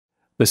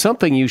The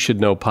Something You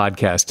Should Know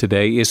podcast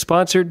today is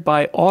sponsored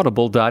by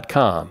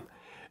Audible.com.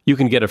 You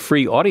can get a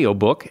free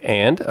audiobook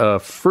and a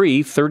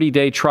free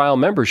 30-day trial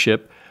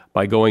membership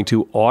by going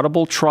to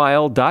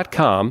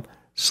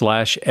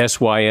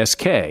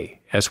audibletrial.com/SYSK,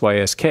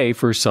 SYSK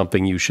for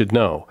Something You Should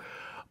Know.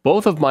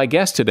 Both of my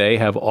guests today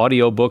have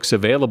audiobooks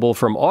available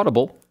from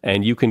Audible,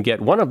 and you can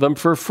get one of them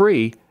for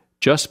free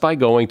just by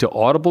going to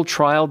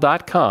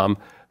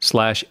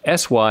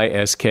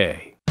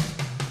audibletrial.com/SYSK.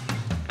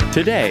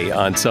 Today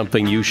on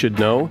Something You Should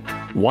Know,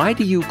 why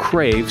do you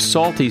crave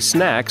salty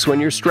snacks when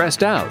you're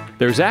stressed out?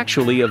 There's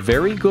actually a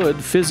very good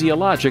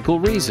physiological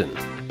reason.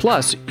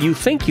 Plus, you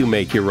think you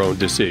make your own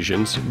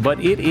decisions,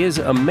 but it is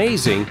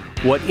amazing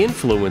what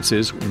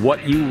influences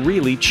what you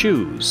really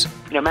choose.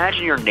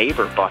 Imagine your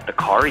neighbor bought the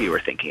car you were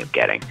thinking of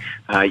getting.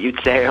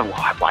 You'd say, well,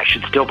 I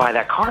should still buy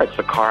that car. It's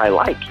the car I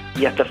like.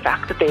 Yet the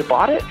fact that they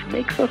bought it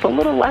makes us a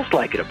little less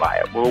likely to buy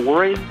it. We're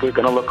worried we're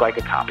going to look like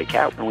a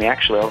copycat, and we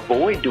actually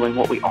avoid doing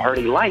what we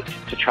already liked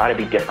to try to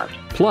be different.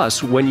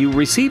 Plus, when you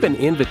receive an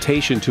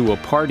invitation to a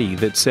party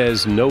that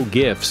says no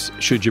gifts,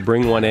 should you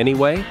bring one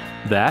anyway?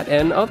 That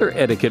and other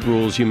etiquette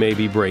rules you may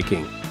be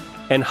breaking.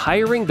 And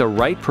hiring the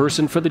right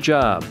person for the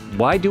job.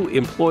 Why do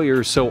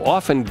employers so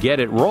often get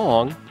it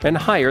wrong and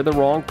hire the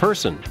wrong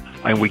person?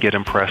 And we get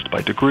impressed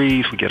by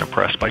degrees, we get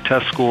impressed by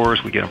test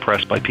scores, we get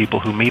impressed by people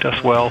who meet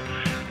us well.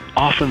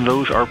 Often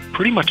those are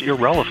pretty much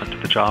irrelevant to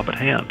the job at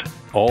hand.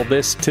 All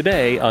this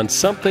today on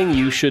Something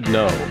You Should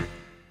Know.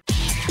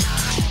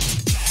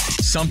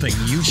 Something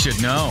you should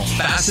know.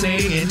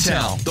 Fascinating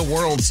intel, the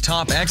world's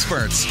top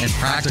experts, and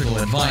practical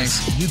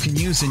advice you can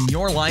use in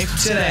your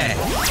life today.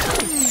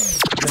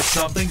 The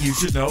Something You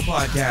Should Know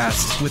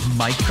podcast with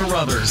Mike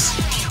Carruthers.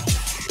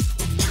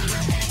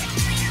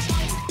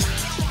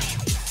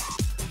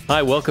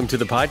 Hi, welcome to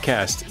the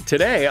podcast.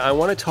 Today, I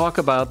want to talk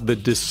about the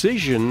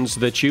decisions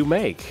that you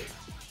make.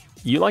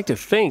 You like to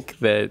think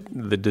that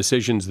the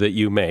decisions that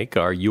you make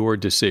are your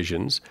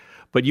decisions,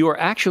 but you are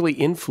actually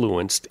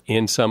influenced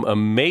in some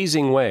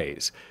amazing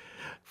ways.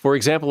 For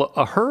example,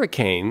 a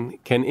hurricane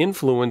can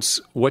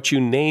influence what you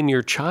name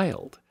your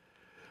child.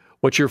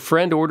 What your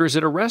friend orders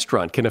at a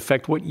restaurant can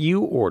affect what you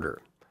order.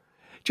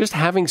 Just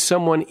having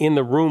someone in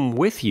the room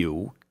with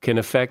you can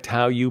affect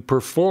how you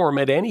perform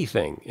at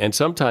anything, and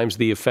sometimes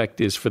the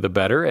effect is for the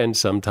better, and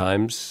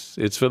sometimes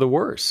it's for the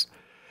worse.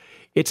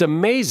 It's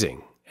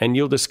amazing, and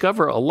you'll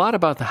discover a lot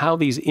about how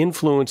these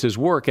influences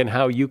work and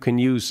how you can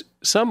use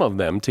some of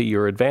them to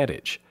your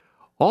advantage.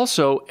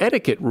 Also,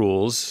 etiquette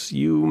rules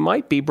you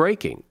might be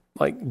breaking.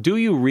 Like, do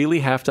you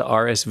really have to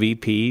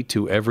RSVP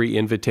to every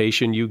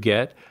invitation you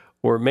get?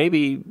 Or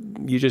maybe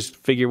you just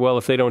figure, well,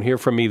 if they don't hear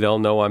from me, they'll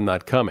know I'm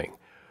not coming.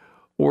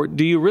 Or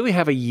do you really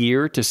have a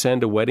year to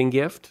send a wedding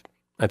gift?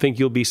 I think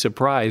you'll be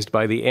surprised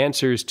by the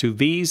answers to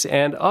these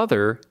and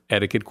other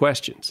etiquette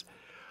questions.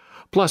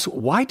 Plus,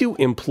 why do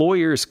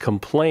employers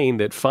complain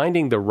that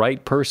finding the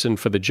right person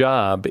for the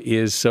job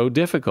is so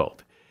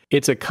difficult?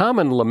 It's a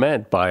common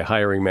lament by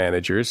hiring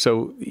managers,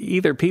 so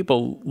either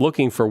people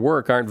looking for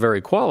work aren't very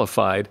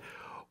qualified,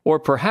 or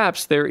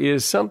perhaps there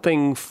is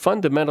something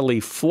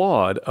fundamentally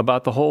flawed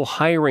about the whole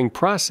hiring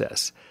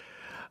process.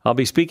 I'll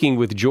be speaking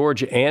with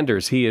George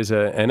Anders. He is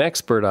an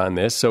expert on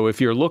this, so if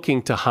you're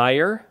looking to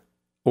hire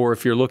or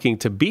if you're looking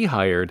to be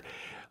hired,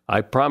 I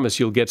promise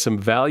you'll get some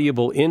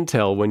valuable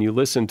intel when you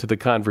listen to the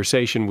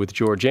conversation with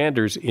George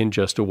Anders in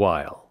just a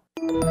while.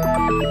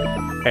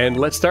 And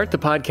let's start the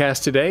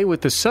podcast today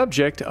with the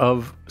subject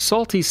of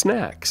salty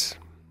snacks.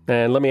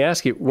 And let me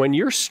ask you, when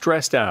you're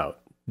stressed out,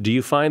 do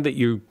you find that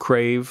you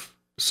crave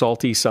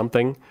salty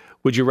something?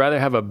 Would you rather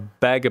have a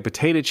bag of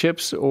potato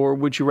chips, or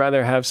would you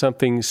rather have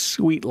something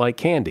sweet like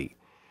candy?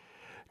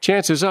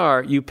 Chances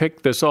are you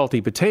picked the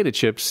salty potato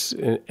chips,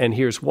 and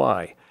here's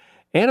why.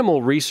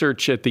 Animal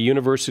research at the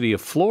University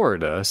of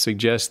Florida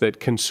suggests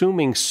that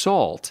consuming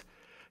salt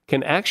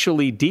can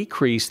actually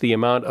decrease the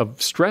amount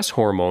of stress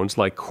hormones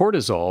like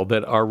cortisol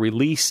that are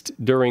released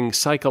during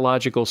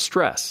psychological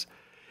stress.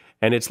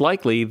 And it's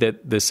likely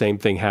that the same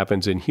thing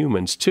happens in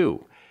humans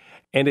too.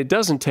 And it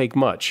doesn't take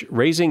much.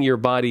 Raising your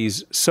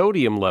body's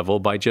sodium level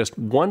by just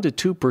 1 to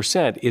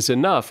 2% is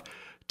enough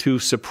to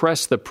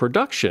suppress the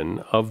production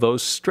of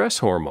those stress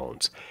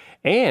hormones.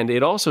 And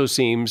it also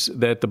seems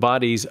that the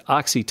body's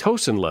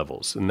oxytocin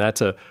levels, and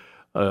that's a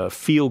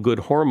feel-good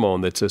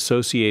hormone that's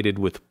associated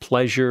with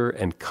pleasure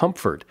and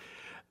comfort,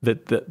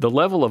 that the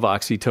level of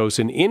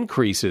oxytocin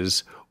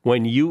increases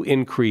when you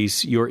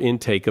increase your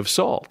intake of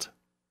salt.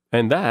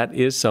 And that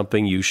is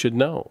something you should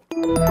know.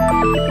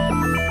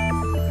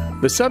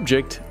 The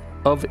subject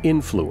of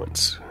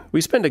influence.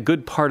 We spend a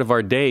good part of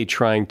our day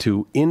trying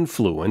to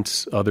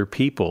influence other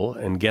people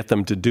and get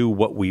them to do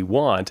what we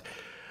want.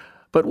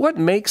 But what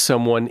makes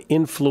someone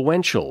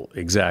influential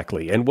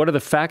exactly? And what are the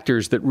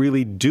factors that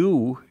really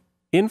do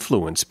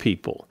influence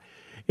people?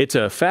 It's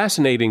a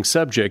fascinating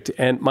subject,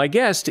 and my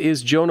guest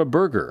is Jonah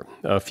Berger.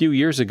 A few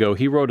years ago,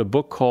 he wrote a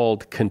book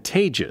called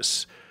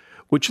Contagious,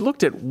 which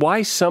looked at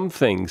why some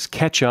things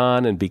catch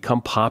on and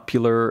become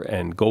popular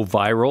and go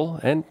viral,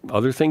 and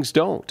other things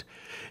don't.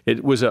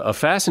 It was a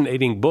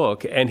fascinating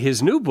book, and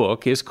his new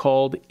book is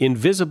called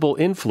Invisible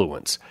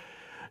Influence.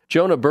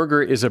 Jonah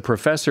Berger is a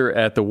professor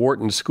at the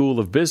Wharton School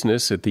of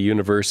Business at the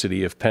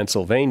University of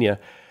Pennsylvania.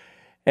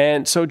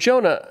 And so,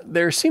 Jonah,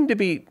 there seem to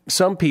be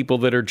some people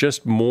that are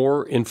just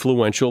more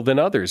influential than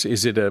others.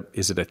 Is it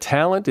a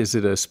talent? Is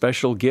it a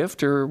special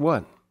gift, or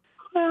what?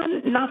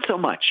 Not so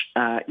much.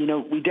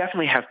 We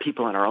definitely have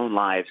people in our own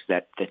lives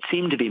that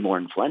seem to be more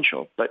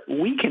influential, but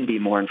we can be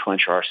more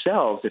influential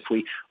ourselves if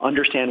we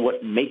understand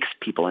what makes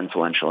people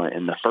influential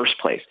in the first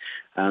place.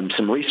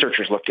 Some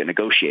researchers looked at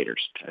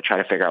negotiators to try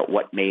to figure out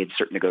what made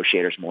certain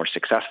negotiators more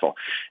successful.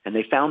 And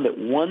they found that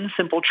one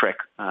simple trick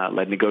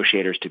led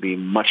negotiators to be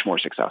much more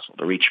successful,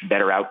 to reach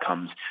better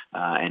outcomes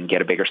and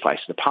get a bigger slice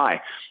of the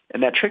pie.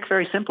 And that trick,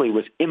 very simply,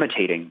 was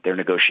imitating their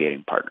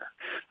negotiating partner.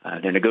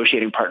 Their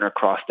negotiating partner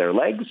crossed their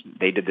legs.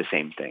 They did the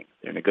same thing.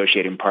 Their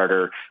negotiating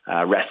partner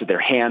rested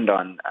their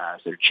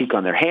cheek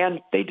on their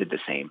hand. They did the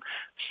same.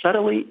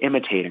 Subtly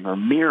imitating or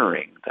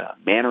mirroring the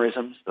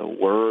mannerisms, the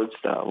words,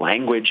 the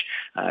language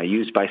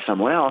used by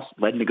someone else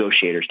led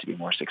negotiators to be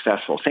more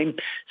successful. Same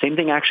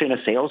thing actually in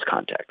a sales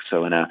context.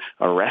 So in a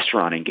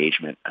restaurant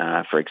engagement,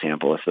 for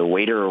example, if the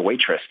waiter or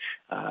waitress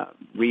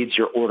reads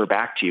your order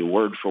back to you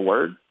word for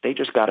word, they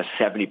just got a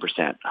 70%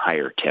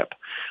 higher tip.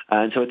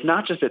 And so it's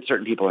not just that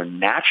certain people are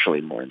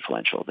naturally more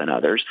influential than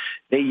others.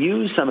 They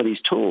use some of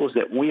these tools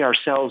that we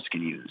ourselves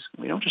can use.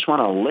 We don't just want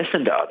to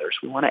listen to others.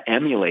 We want to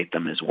emulate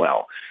them as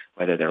well,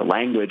 whether their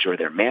language or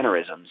their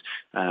mannerisms.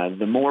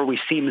 The more we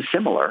seem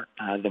similar,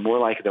 the more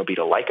likely they'll be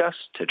to like us,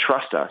 to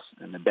trust us,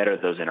 and the better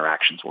those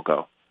interactions will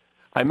go.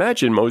 I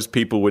imagine most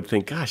people would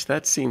think, gosh,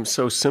 that seems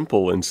so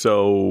simple and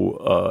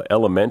so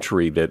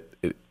elementary that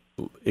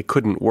it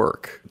couldn't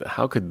work.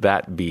 How could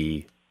that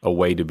be a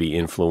way to be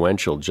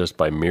influential, just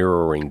by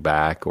mirroring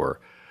back?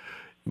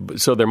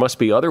 So there must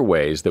be other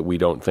ways that we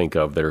don't think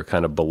of that are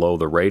kind of below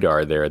the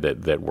radar there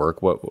that work.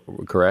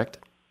 Correct?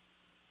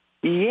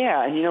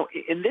 Yeah, and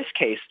in this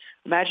case,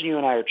 imagine you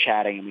and I are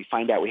chatting and we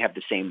find out we have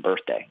the same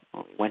birthday.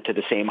 We went to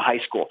the same high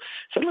school.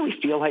 Suddenly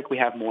we feel like we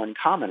have more in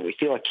common. We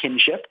feel a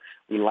kinship.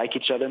 We like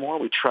each other more.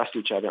 We trust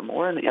each other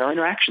more, and our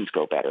interactions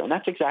go better. And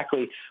that's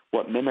exactly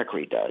what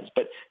mimicry does.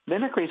 But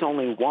mimicry is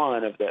only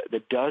one of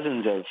the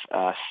dozens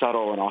of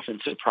subtle and often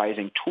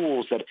surprising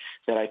tools that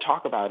I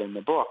talk about in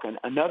the book. And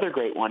another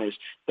great one is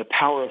the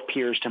power of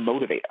peers to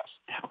motivate us.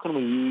 How can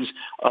we use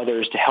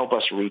others to help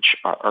us reach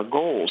our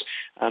goals?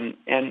 And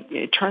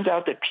it turns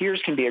out that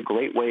peers can be a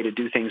great way to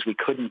do things we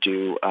couldn't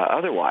do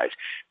otherwise.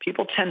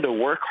 People tend to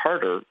work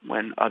harder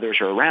when others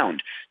are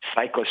around.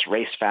 Cyclists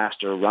race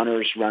faster,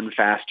 runners run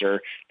faster.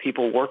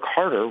 People work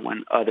harder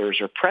when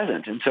others are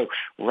present. And so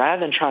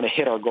rather than trying to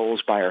hit our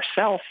goals by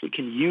ourselves, we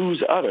can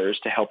use others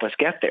to help us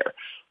get there.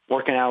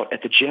 Working out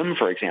at the gym,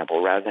 for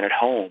example, rather than at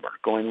home, or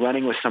going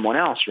running with someone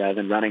else rather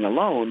than running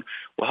alone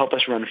will help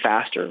us run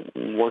faster,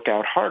 work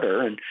out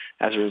harder, and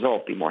as a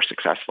result, be more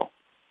successful.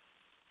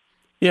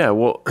 Yeah,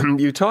 well,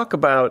 you talk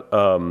about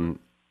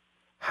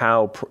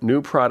how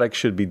new products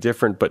should be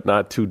different but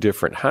not too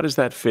different. How does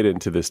that fit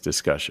into this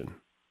discussion?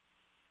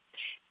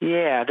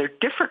 Yeah, they're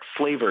different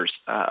flavors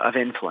of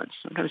influence.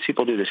 Sometimes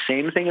people do the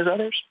same thing as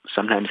others.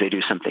 Sometimes they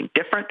do something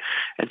different.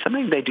 And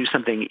sometimes they do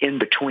something in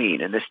between.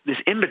 And this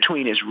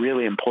in-between is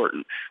really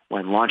important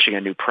when launching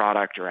a new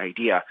product or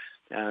idea.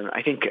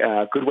 I think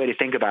a good way to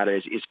think about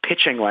it is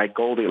pitching like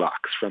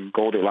Goldilocks from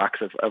Goldilocks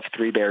of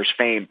Three Bears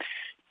fame.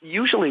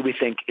 Usually we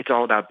think it's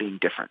all about being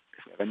different.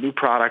 If we have a new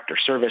product or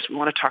service, we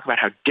want to talk about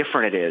how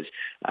different it is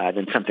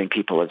than something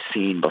people have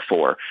seen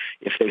before.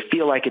 If they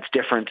feel like it's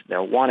different,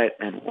 they'll want it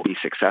and will be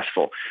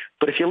successful.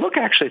 But if you look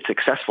actually at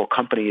successful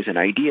companies and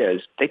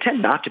ideas, they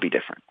tend not to be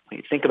different. When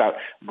you think about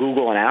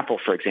Google and Apple,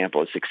 for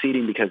example, is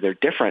succeeding because they're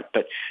different,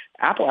 but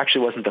Apple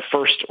actually wasn't the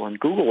first, or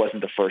Google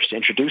wasn't the first to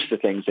introduce the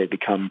things they've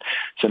become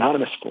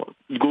synonymous for.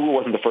 Google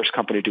wasn't the first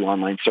company to do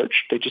online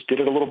search. They just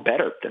did it a little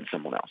better than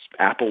someone else.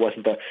 Apple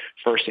wasn't the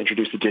first to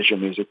introduce the digital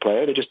music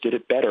player. They just did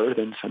it better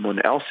than someone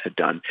else had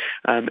done.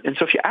 And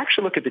so if you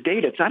actually look at the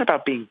data, it's not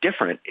about being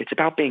different. It's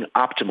about being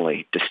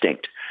optimally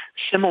distinct,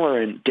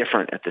 similar and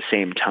different at the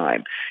same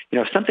time.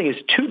 If something is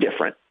too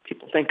different,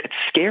 people think it's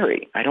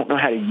scary. I don't know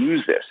how to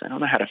use this. I don't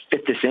know how to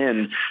fit this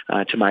in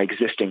to my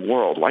existing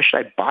world. Why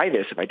should I buy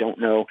this if I don't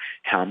know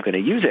how I'm going to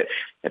use it?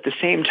 At the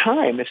same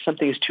time, if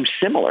something is too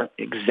similar,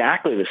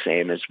 exactly the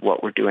same as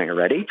what we're doing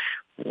already,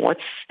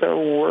 what's the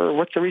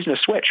reason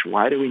to switch?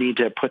 Why do we need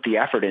to put the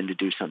effort in to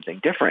do something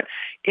different?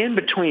 In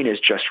between is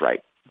just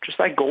right. Just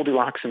like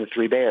Goldilocks and the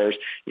Three Bears,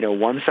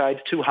 one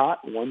side's too hot,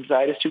 one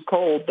side is too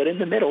cold, but in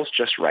the middle is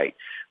just right.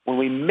 When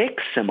we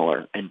mix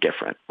similar and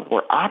different, when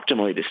we're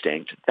optimally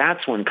distinct,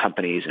 that's when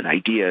companies and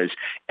ideas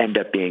end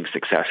up being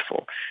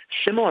successful.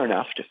 Similar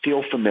enough to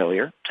feel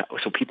familiar,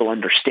 so people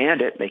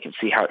understand it, they can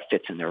see how it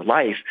fits in their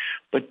life,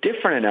 but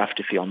different enough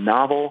to feel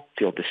novel,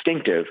 feel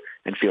distinctive,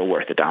 and feel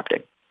worth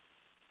adopting.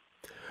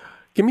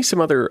 Give me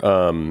some other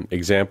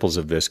examples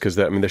of this, because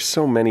there's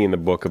so many in the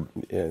book.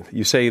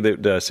 You say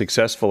that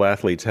successful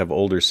athletes have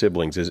older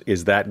siblings.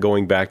 Is that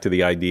going back to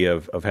the idea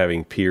of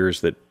having peers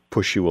that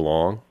push you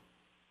along?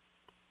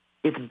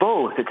 It's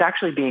both. It's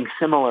actually being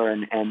similar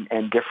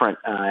and different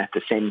at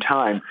the same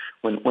time.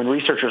 When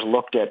researchers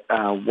looked at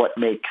what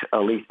makes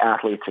elite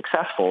athletes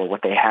successful,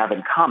 what they have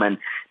in common,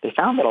 they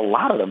found that a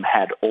lot of them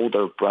had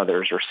older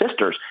brothers or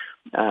sisters.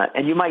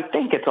 And you might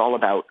think it's all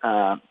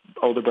about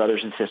older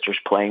brothers and sisters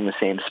playing the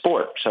same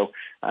sport. So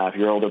if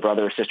your older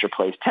brother or sister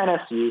plays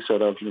tennis, you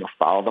sort of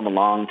follow them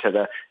along to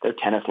their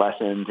tennis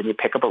lessons, and you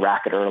pick up a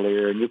racket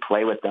earlier, and you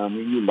play with them,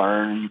 and you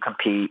learn, and you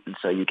compete, and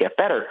so you get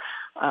better.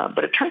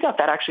 But it turns out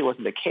that actually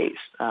wasn't the case.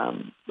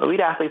 Elite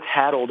athletes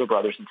had older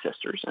brothers and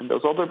sisters, and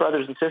those older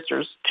brothers and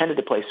sisters tended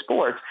to play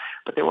sports,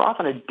 but they were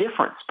often a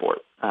different sport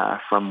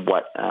from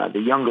what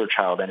the younger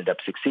child ended up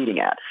succeeding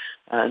at.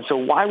 And so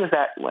why was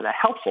that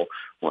helpful?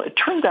 Well, it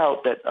turns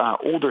out that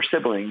older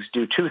siblings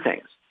do two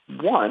things.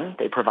 One,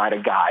 they provide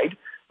a guide,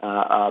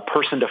 a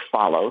person to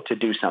follow to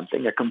do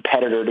something, a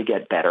competitor to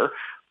get better,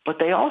 but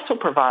they also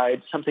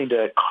provide something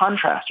to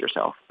contrast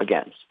yourself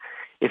against.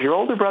 If your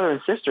older brother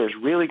and sister is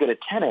really good at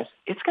tennis,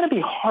 it's going to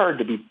be hard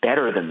to be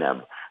better than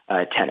them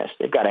at tennis.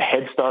 They've got a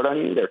head start on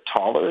you. They're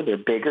taller, they're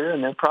bigger,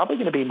 and they're probably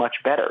going to be much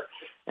better.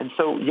 And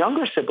so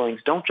younger siblings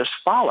don't just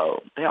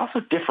follow. They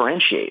also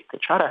differentiate. They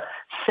try to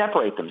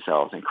separate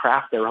themselves and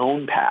craft their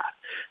own path.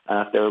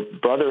 If their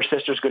brother or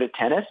sister is good at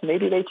tennis,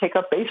 maybe they take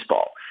up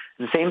baseball.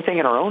 And the same thing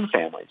in our own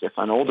families. If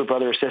an older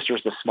brother or sister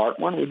is the smart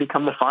one, we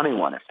become the funny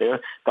one. If they're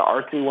the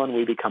artsy one,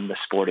 we become the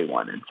sporty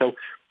one. And so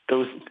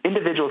those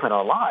individuals in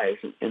our lives,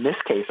 in this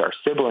case our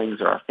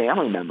siblings or our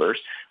family members,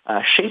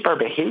 shape our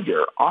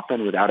behavior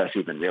often without us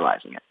even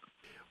realizing it.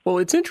 Well,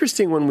 it's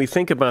interesting when we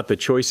think about the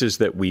choices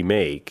that we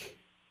make,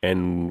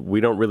 and we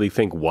don't really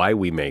think why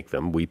we make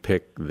them. We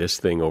pick this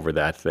thing over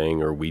that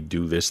thing, or we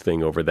do this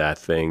thing over that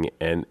thing.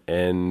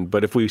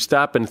 But if we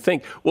stop and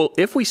think,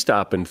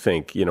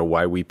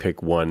 why we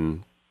pick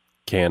one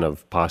can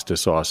of pasta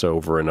sauce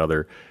over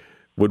another,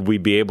 would we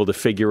be able to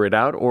figure it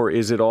out, or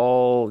is it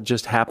all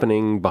just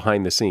happening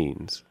behind the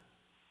scenes?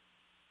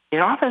 It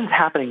often is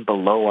happening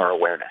below our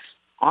awareness,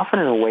 often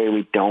in a way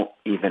we don't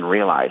even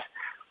realize.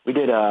 We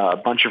did a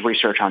bunch of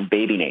research on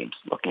baby names,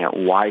 looking at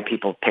why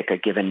people pick a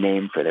given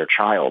name for their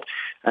child.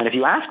 And if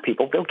you ask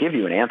people, they'll give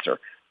you an answer.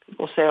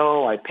 People say,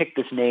 I picked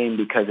this name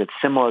because it's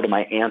similar to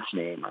my aunt's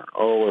name,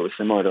 or, it was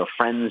similar to a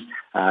friend's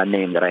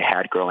name that I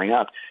had growing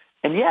up.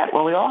 And yet,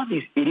 while we all have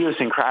these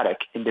idiosyncratic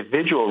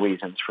individual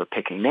reasons for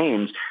picking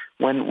names,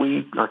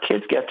 when our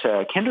kids get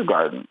to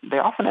kindergarten, they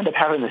often end up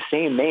having the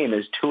same name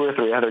as 2 or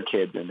 3 other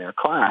kids in their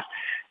class.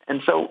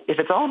 And so if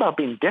it's all about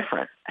being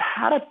different,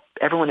 how does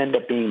everyone end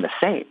up being the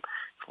same?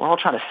 If we're all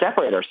trying to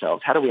separate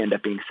ourselves, how do we end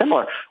up being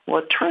similar? Well,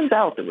 it turns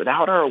out that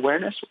without our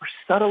awareness, we're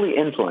subtly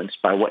influenced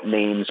by what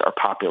names are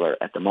popular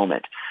at the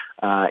moment.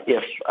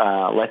 If,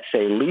 let's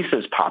say,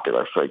 Lisa's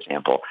popular, for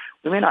example,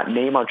 we may not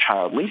name our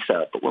child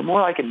Lisa, but we're more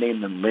likely to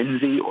name them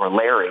Lindsay or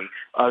Larry,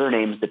 other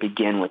names that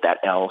begin with that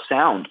L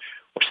sound.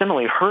 Or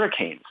similarly,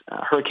 hurricanes.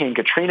 Hurricane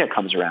Katrina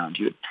comes around.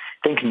 You'd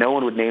think no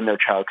one would name their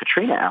child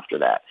Katrina after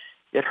that.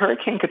 Yet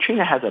Hurricane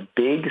Katrina has a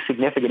big,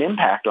 significant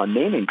impact on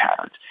naming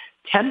patterns.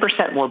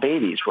 10% more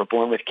babies were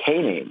born with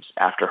K names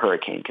after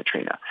Hurricane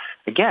Katrina.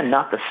 Again,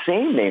 not the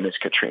same name as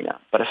Katrina,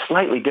 but a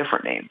slightly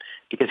different name,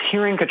 because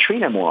hearing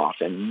Katrina more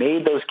often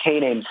made those K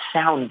names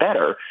sound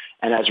better,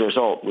 and as a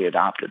result, we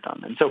adopted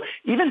them. And so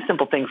even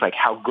simple things like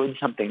how good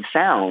something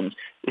sounds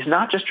is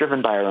not just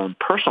driven by our own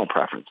personal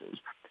preferences.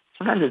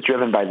 Sometimes it's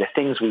driven by the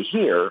things we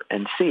hear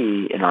and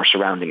see in our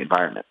surrounding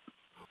environment.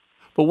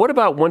 But what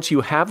about once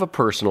you have a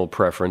personal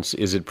preference?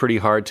 Is it pretty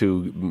hard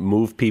to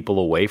move people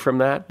away from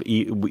that,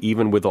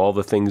 even with all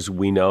the things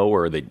we know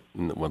or that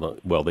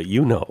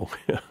you know?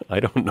 I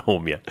don't know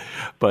them yet.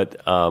 But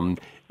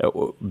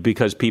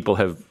because people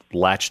have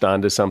latched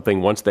onto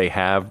something, once they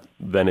have,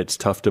 then it's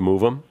tough to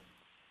move them?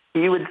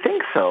 You would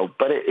think so,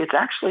 but it's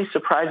actually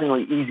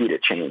surprisingly easy to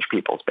change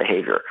people's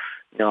behavior.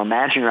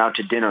 Imagine you're out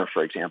to dinner,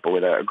 for example,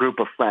 with a group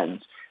of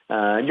friends.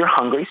 You're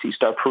hungry, so you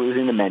start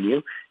perusing the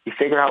menu. You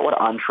figure out what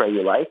entree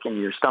you like, and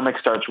your stomach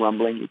starts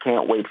rumbling. You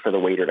can't wait for the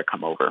waiter to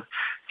come over.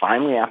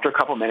 Finally, after a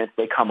couple minutes,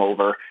 they come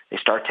over. They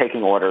start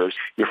taking orders.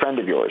 Your friend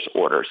of yours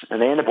orders,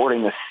 and they end up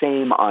ordering the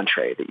same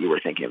entree that you were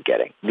thinking of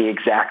getting, the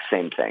exact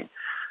same thing.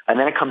 And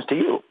then it comes to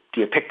you.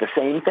 Do you pick the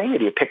same thing, or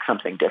do you pick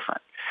something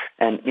different?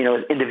 And,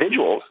 as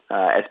individuals,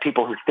 as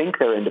people who think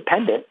they're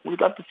independent,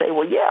 we'd love to say,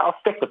 well, yeah, I'll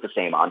stick with the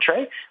same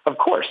entree. Of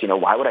course,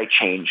 why would I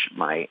change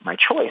my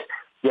choice?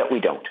 Yet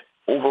we don't.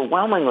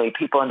 Overwhelmingly,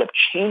 people end up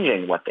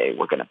changing what they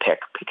were going to pick,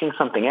 picking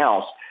something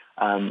else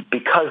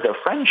because their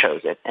friend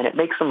chose it, and it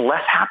makes them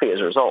less happy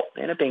as a result.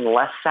 They end up being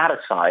less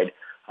satisfied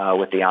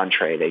with the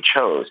entree they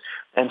chose.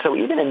 And so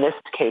even in this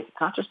case, it's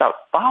not just about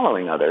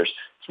following others.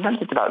 Sometimes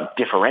it's about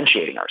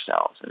differentiating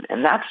ourselves.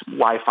 And that's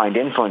why I find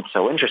influence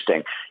so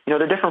interesting.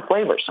 They're different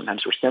flavors.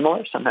 Sometimes we're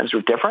similar. Sometimes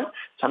we're different.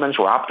 Sometimes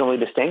we're optimally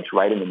distinct,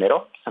 right in the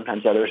middle.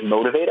 Sometimes others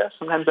motivate us.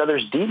 Sometimes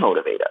others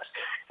demotivate us.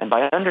 And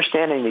by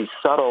understanding these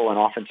subtle and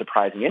often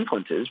surprising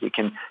influences, we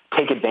can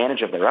take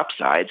advantage of their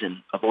upsides and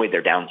avoid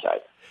their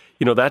downsides.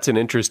 That's an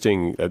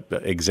interesting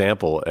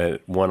example,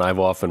 one I've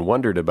often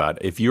wondered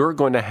about. If you're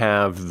going to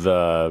have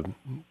the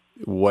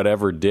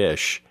whatever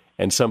dish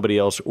and somebody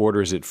else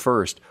orders it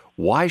first,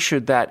 why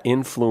should that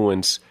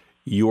influence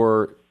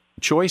your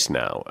choice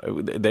now?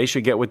 They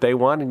should get what they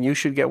want, and you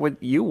should get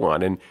what you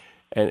want.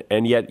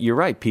 And yet, you're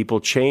right. People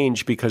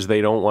change because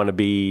they don't want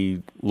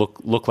to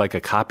look like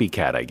a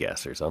copycat, I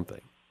guess, or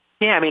something.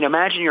 Yeah, I mean,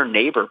 imagine your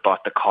neighbor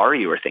bought the car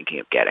you were thinking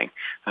of getting.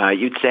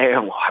 You'd say,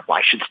 well,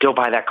 I should still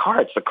buy that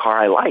car. It's the car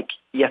I like.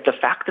 Yet the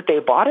fact that they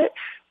bought it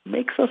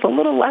makes us a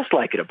little less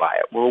likely to buy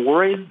it. We're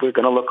worried we're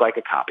going to look like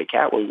a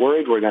copycat. We're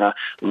worried we're going to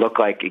look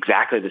like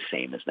exactly the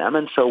same as them.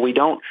 And so we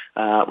don't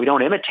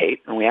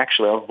imitate, and we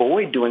actually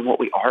avoid doing what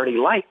we already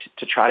liked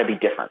to try to be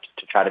different,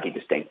 to try to be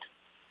distinct.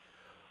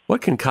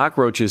 What can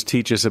cockroaches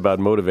teach us about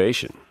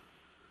motivation?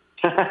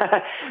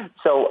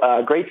 So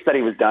a great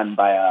study was done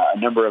by a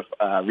number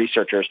of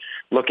researchers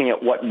looking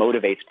at what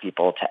motivates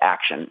people to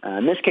action.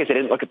 In this case, they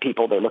didn't look at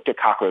people. They looked at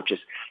cockroaches.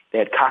 They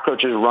had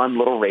cockroaches run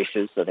little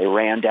races. So they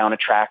ran down a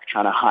track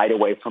trying to hide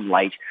away from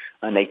light,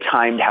 and they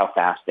timed how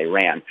fast they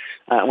ran.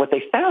 What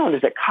they found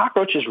is that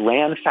cockroaches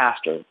ran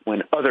faster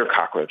when other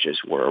cockroaches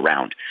were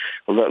around.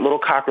 The little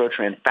cockroach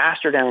ran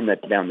faster down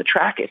the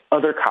track if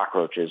other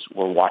cockroaches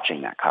were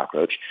watching that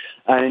cockroach.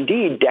 And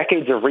indeed,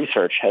 decades of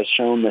research has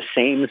shown the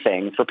same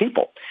thing for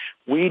people.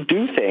 We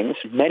do things,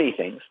 many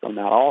things, though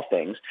not all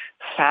things,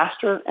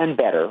 faster and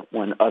better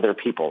when other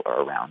people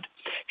are around.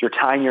 If you're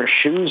tying your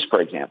shoes,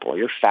 for example,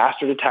 you're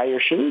faster to tie your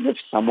shoes if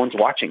someone's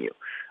watching you.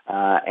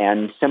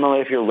 And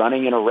similarly, if you're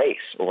running in a race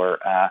or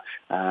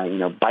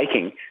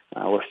biking,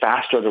 we're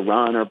faster to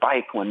run or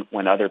bike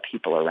when other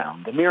people are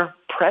around. The mere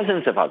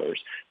presence of others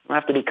don't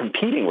have to be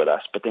competing with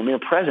us, but the mere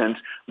presence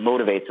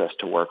motivates us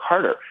to work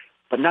harder,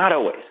 but not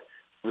always.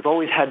 We've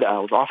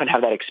often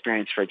had that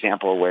experience, for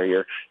example, where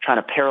you're trying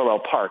to parallel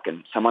park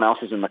and someone else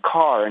is in the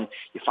car, and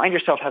you find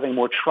yourself having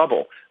more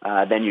trouble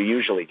than you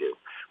usually do.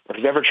 If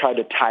you've ever tried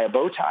to tie a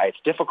bow tie, it's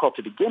difficult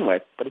to begin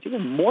with, but it's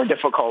even more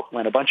difficult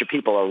when a bunch of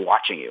people are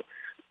watching you.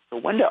 So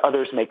when do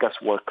others make us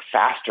work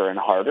faster and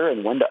harder,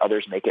 and when do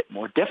others make it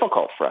more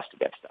difficult for us to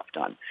get stuff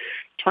done?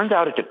 Turns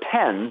out it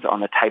depends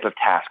on the type of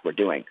task we're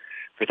doing.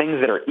 For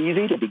things that are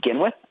easy to begin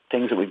with,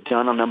 things that we've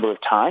done a number of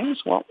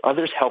times, well,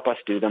 others help us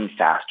do them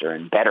faster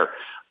and better.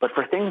 But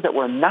for things that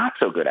we're not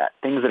so good at,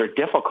 things that are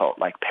difficult,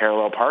 like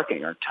parallel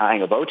parking or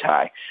tying a bow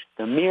tie,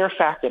 the mere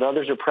fact that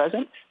others are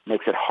present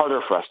makes it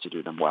harder for us to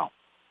do them well.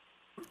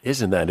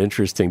 Isn't that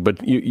interesting?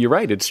 But you're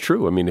right, it's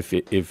true. I mean,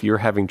 if you're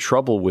having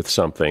trouble with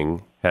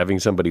something, having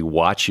somebody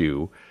watch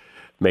you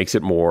makes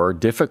it more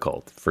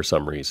difficult for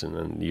some reason.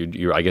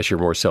 And I guess you're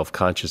more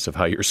self-conscious of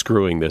how you're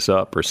screwing this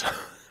up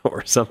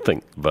or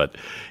something. But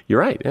you're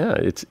right. Yeah,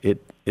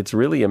 it's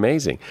really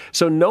amazing.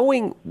 So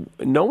knowing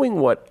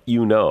what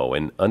you know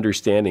and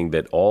understanding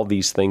that all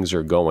these things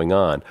are going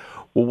on,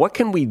 well, what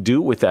can we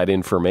do with that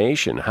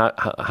information?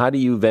 How do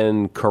you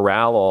then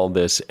corral all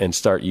this and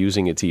start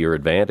using it to your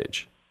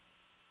advantage?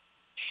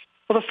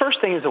 Well, the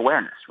first thing is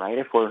awareness, right?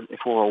 If we're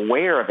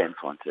aware of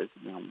influences,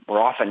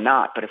 we're often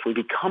not, but if we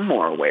become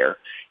more aware,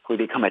 if we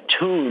become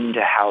attuned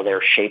to how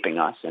they're shaping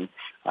us and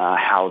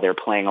how they're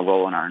playing a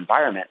role in our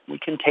environment, we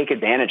can take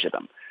advantage of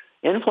them.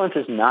 Influence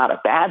is not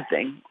a bad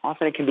thing.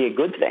 Often it can be a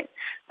good thing.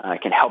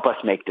 It can help us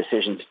make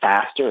decisions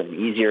faster and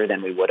easier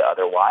than we would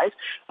otherwise.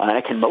 And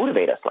it can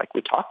motivate us, like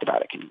we talked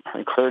about. It can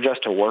encourage us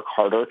to work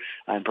harder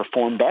and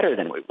perform better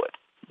than we would.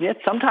 Yet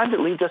sometimes it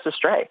leads us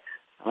astray.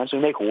 Sometimes we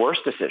make worse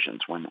decisions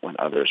when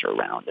others are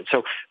around. And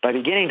so by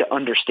beginning to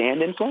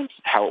understand influence,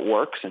 how it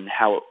works and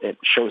how it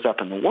shows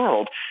up in the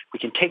world, we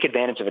can take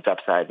advantage of its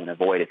upsides and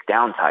avoid its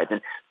downsides.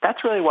 And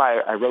that's really why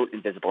I wrote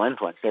Invisible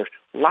Influence. There's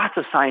lots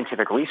of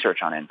scientific research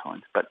on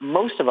influence, but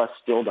most of us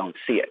still don't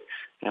see it.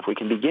 And if we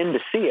can begin to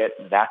see it,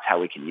 that's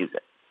how we can use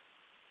it.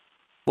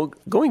 Well,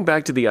 going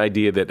back to the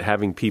idea that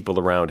having people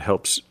around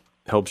helps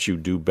you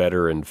do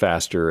better and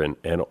faster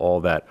and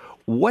all that,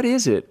 what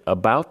is it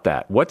about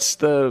that? What's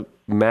the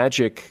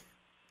magic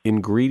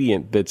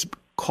ingredient that's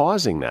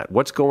causing that?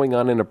 What's going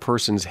on in a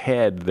person's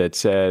head that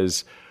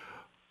says,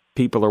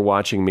 people are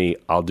watching me,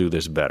 I'll do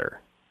this better?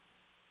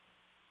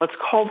 It's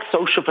called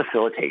social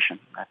facilitation.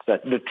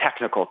 That's the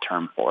technical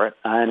term for it.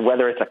 And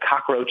whether it's a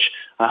cockroach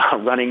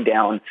running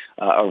down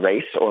a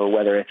race or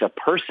whether it's a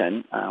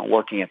person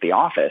working at the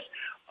office,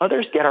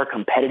 others get our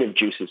competitive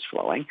juices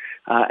flowing,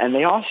 and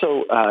they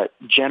also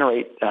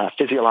generate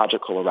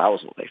physiological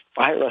arousal. They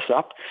fire us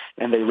up,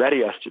 and they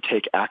ready us to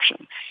take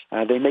action.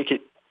 They make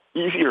it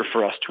easier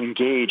for us to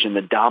engage in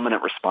the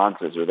dominant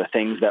responses or the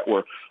things that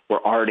we're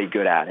already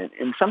good at. And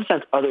in some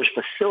sense, others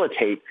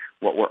facilitate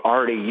what we're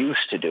already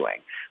used to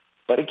doing.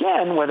 But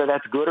again, whether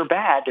that's good or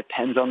bad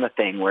depends on the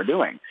thing we're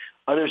doing.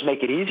 Others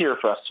make it easier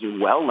for us to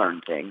do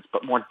well-learned things,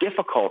 but more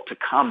difficult to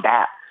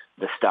combat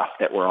the stuff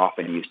that we're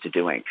often used to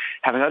doing.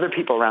 Having other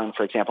people around,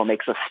 for example,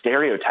 makes us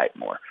stereotype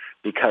more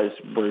because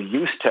we're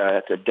used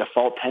to, the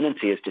default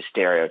tendency is to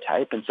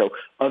stereotype. And so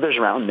others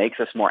around makes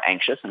us more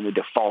anxious and we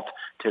default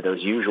to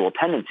those usual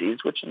tendencies,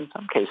 which in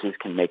some cases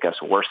can make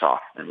us worse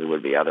off than we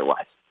would be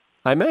otherwise.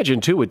 I imagine,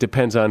 too, it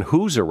depends on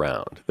who's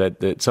around,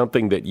 that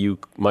something that you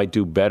might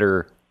do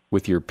better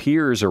with your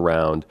peers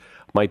around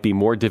might be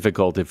more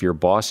difficult if your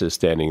boss is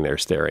standing there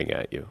staring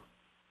at you.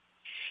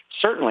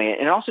 Certainly,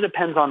 and it also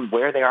depends on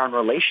where they are in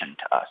relation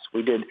to us.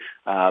 We did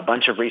a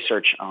bunch of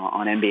research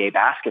on NBA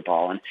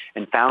basketball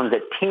and found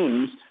that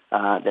teams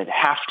that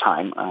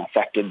halftime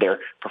affected their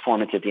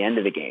performance at the end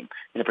of the game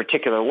in a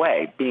particular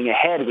way. Being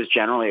ahead was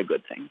generally a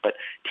good thing, but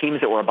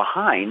teams that were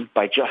behind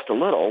by just a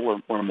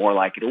little were more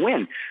likely to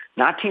win.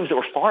 Not teams that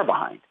were far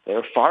behind. They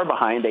were far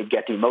behind, they'd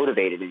get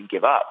demotivated and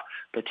give up.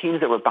 But teams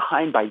that were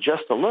behind by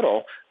just a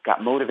little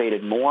got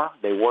motivated more,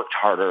 they worked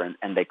harder,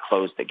 and they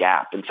closed the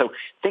gap. And so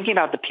thinking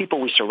about the people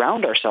we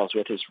surround ourselves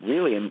with is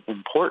really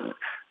important.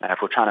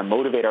 If we're trying to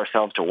motivate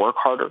ourselves to work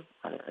harder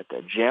at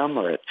the gym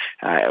or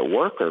at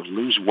work or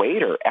lose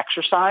weight or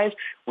exercise,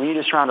 we need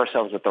to surround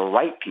ourselves with the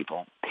right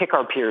people, pick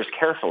our peers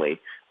carefully,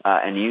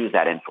 and use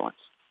that influence.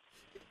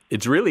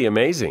 It's really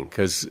amazing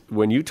because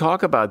when you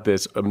talk about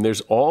this,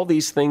 there's all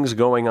these things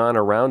going on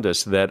around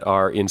us that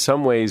are in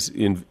some ways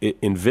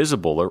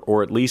invisible,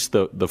 or at least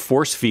the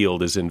force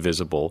field is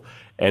invisible,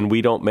 and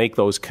we don't make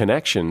those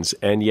connections,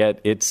 and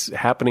yet it's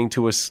happening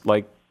to us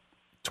like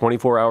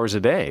 24 hours a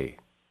day.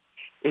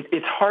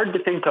 It's hard to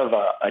think of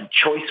a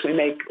choice we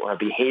make or a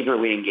behavior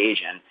we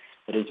engage in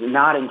that is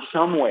not in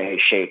some way,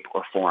 shape,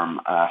 or form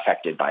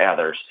affected by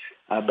others.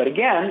 But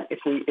again,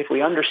 if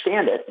we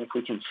understand it, if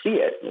we can see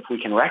it, if we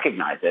can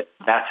recognize it,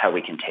 that's how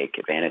we can take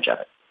advantage of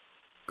it.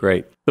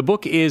 Great. The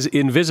book is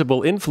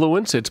Invisible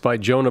Influence. It's by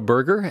Jonah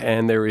Berger,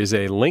 and there is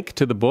a link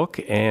to the book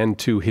and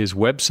to his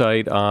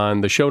website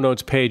on the show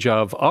notes page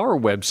of our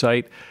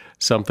website,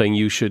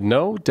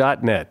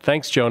 somethingyoushouldknow.net.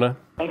 Thanks, Jonah.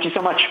 Thank you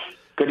so much.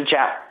 Good to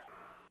chat.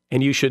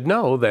 And you should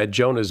know that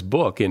Jonah's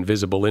book,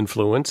 Invisible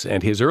Influence,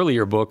 and his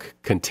earlier book,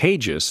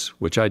 Contagious,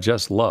 which I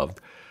just loved,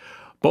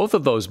 both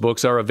of those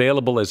books are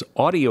available as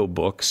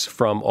audiobooks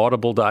from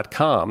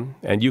audible.com,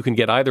 and you can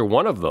get either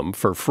one of them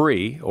for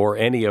free or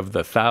any of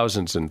the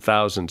thousands and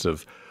thousands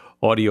of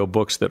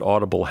audiobooks that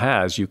Audible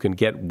has. You can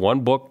get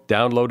one book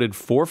downloaded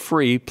for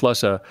free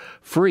plus a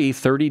free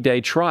 30-day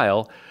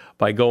trial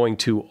by going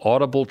to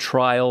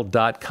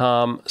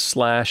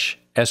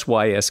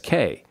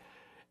audibletrial.com/SYSK.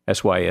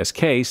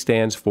 SYSK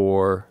stands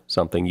for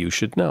Something You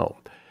Should Know.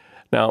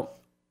 Now,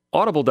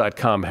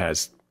 audible.com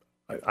has,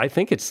 I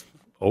think it's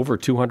over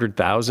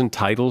 200,000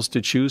 titles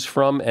to choose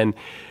from. And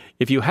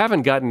if you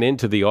haven't gotten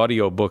into the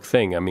audiobook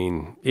thing, I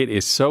mean, it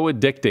is so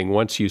addicting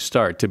once you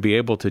start to be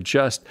able to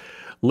just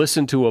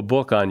listen to a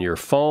book on your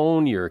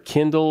phone, your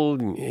Kindle,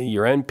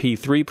 your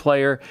MP3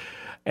 player,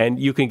 and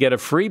you can get a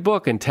free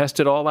book and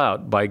test it all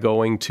out by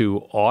going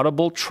to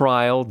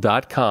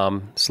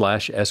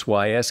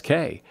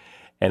audibletrial.com/SYSK.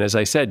 And as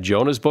I said,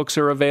 Jonah's books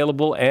are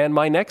available, and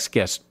my next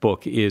guest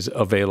book is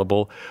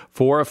available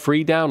for a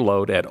free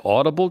download at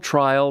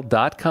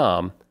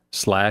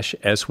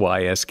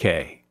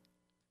audibletrial.com/SYSK.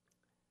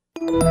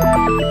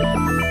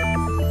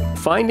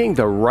 Finding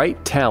the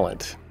right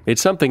talent.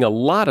 It's something a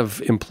lot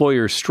of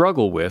employers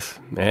struggle with,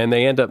 and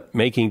they end up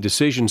making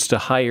decisions to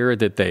hire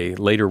that they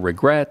later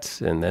regret,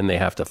 and then they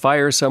have to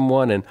fire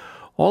someone, and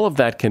all of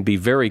that can be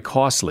very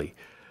costly.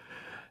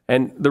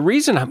 And the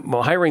reason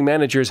hiring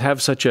managers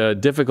have such a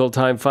difficult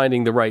time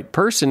finding the right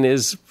person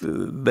is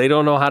they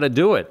don't know how to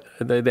do it.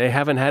 They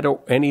haven't had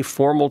any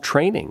formal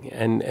training.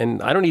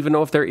 And I don't even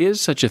know if there is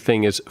such a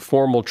thing as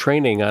formal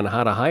training on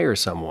how to hire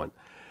someone.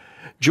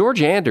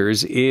 George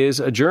Anders is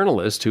a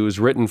journalist who has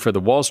written for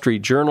the Wall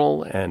Street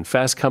Journal and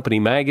Fast Company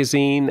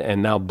magazine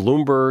and now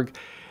Bloomberg.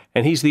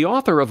 And he's the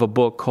author of a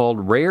book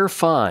called Rare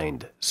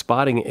Find,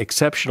 Spotting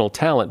Exceptional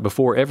Talent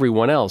Before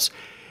Everyone Else.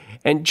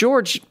 And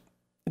George,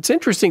 it's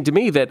interesting to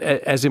me that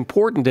as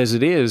important as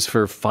it is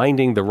for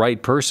finding the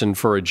right person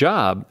for a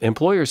job,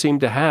 employers seem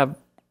to have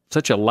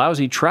such a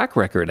lousy track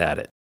record at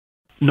it.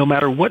 No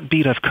matter what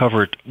beat I've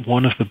covered,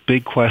 one of the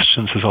big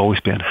questions has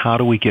always been, how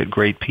do we get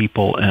great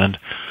people and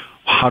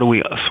how do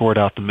we sort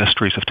out the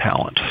mysteries of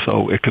talent?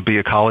 So it could be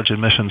a college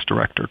admissions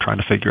director trying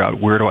to figure out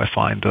where do I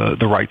find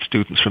the right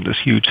students from this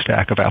huge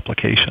stack of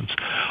applications.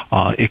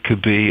 It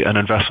could be an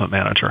investment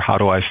manager. How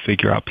do I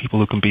figure out people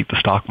who can beat the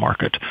stock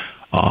market?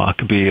 It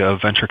could be a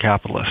venture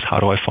capitalist.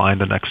 How do I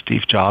find the next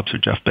Steve Jobs or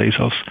Jeff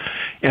Bezos?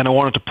 And I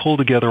wanted to pull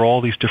together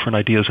all these different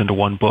ideas into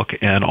one book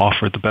and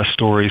offer the best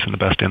stories and the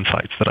best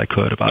insights that I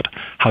could about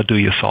how do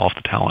you solve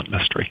the talent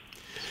mystery.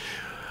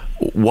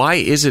 Why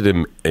is it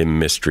a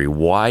mystery?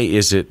 Why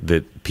is it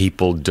that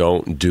people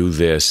don't do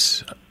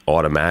this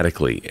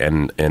automatically?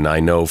 And I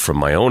know from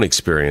my own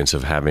experience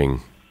of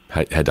having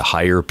had to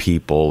hire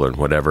people and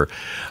whatever,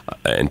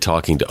 and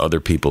talking to other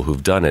people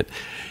who've done it,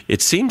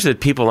 it seems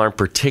that people aren't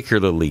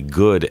particularly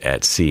good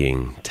at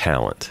seeing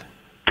talent.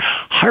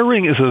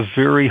 Hiring is a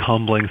very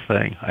humbling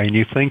thing. I mean,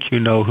 you think you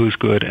know who's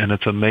good, and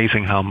it's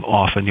amazing how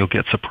often you'll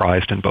get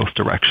surprised in both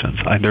directions.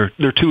 There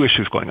are two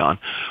issues going on.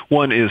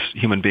 One is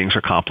human beings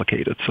are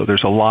complicated, so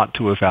there's a lot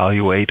to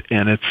evaluate,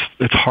 and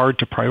it's hard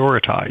to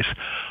prioritize.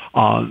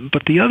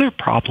 But the other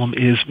problem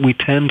is we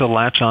tend to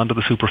latch on to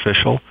the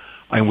superficial,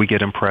 and we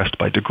get impressed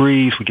by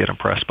degrees, we get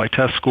impressed by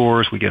test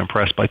scores, we get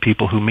impressed by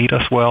people who meet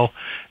us well,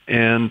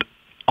 and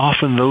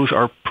often those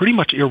are pretty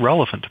much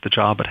irrelevant to the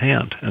job at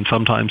hand. And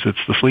sometimes it's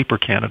the sleeper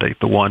candidate,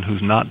 the one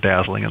who's not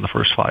dazzling in the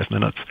first 5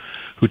 minutes,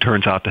 who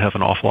turns out to have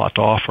an awful lot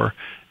to offer.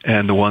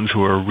 And the ones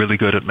who are really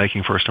good at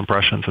making first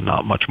impressions and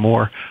not much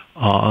more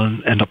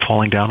end up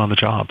falling down on the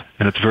job.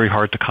 And it's very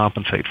hard to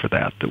compensate for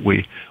that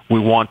we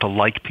want to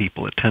like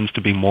people. It tends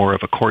to be more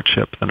of a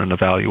courtship than an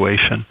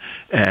evaluation.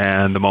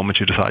 And the moment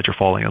you decide you're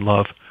falling in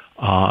love,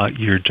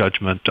 your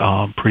judgment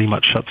pretty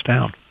much shuts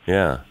down.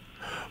 Yeah.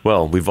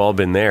 Well, we've all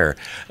been there.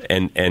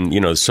 And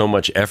so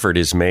much effort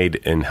is made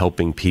in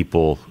helping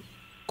people,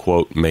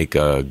 quote, make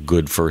a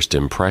good first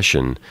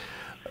impression.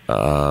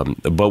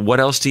 But what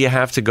else do you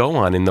have to go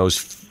on in those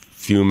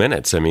few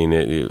minutes? I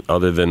mean,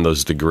 other than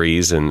those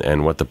degrees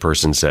and what the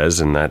person says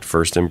and that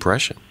first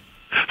impression.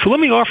 So let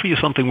me offer you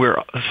something where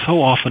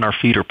so often our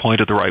feet are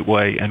pointed the right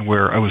way, and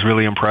where I was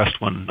really impressed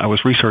when I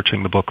was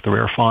researching the book, The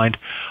Rare Find,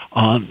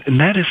 and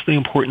that is the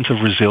importance of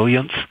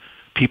resilience,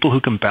 people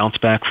who can bounce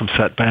back from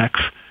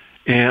setbacks.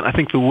 And I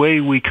think the way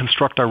we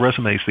construct our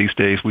resumes these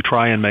days, we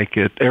try and make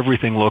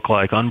everything look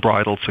like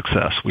unbridled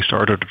success. We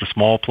started at a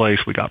small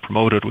place, we got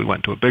promoted, we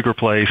went to a bigger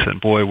place, and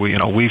boy,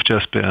 we've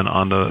just been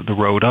on the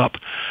road up.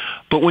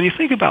 But when you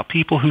think about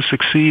people who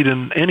succeed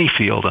in any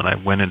field, and I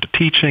went into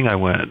teaching, I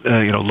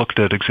looked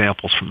at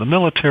examples from the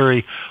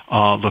military,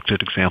 looked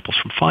at examples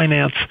from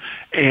finance,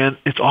 and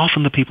it's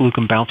often the people who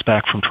can bounce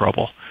back from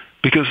trouble.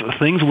 Because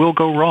things will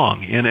go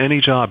wrong. In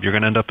any job, you're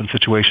going to end up in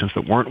situations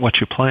that weren't what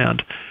you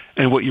planned.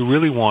 And what you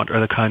really want are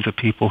the kinds of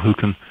people who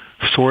can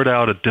sort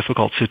out a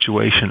difficult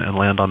situation and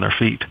land on their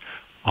feet.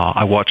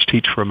 I watched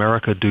Teach for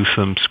America do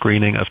some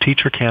screening of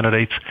teacher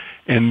candidates,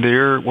 and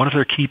one of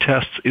their key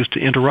tests is to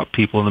interrupt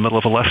people in the middle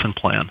of a lesson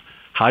plan.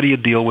 How do you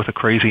deal with a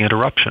crazy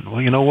interruption?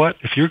 Well, you know what?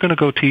 If you're going to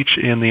go teach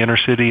in the inner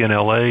city in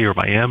L.A. or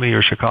Miami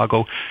or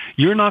Chicago,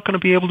 you're not going to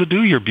be able to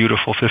do your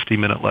beautiful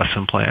 50-minute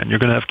lesson plan. You're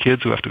going to have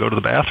kids who have to go to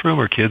the bathroom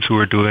or kids who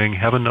are doing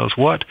heaven knows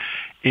what.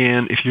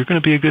 And if you're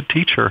going to be a good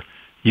teacher,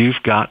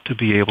 you've got to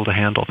be able to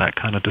handle that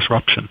kind of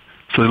disruption.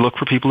 So they look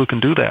for people who can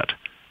do that,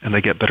 and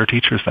they get better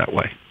teachers that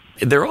way.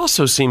 There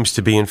also seems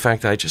to be, in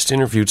fact, I just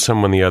interviewed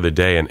someone the other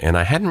day, and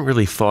I hadn't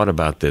really thought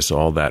about this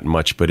all that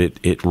much, but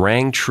it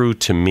rang true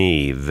to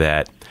me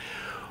that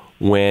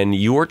when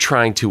you're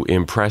trying to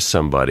impress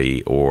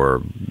somebody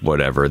or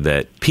whatever,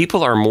 that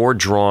people are more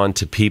drawn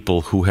to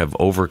people who have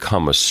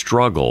overcome a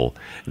struggle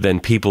than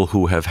people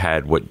who have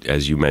had what,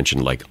 as you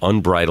mentioned, like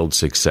unbridled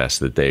success,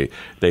 that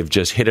they've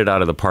just hit it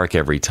out of the park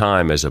every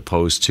time, as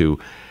opposed to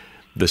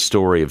the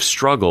story of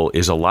struggle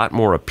is a lot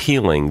more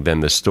appealing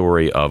than the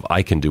story of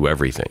I can do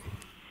everything.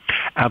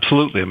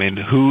 Absolutely. I mean,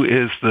 who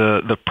is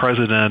the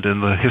president in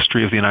the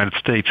history of the United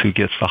States who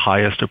gets the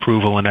highest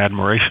approval and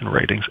admiration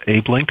ratings?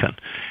 Abe Lincoln.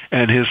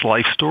 And his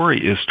life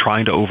story is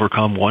trying to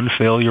overcome one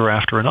failure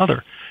after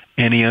another.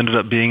 And he ended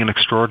up being an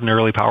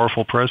extraordinarily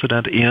powerful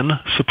president in,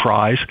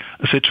 surprise,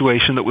 a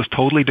situation that was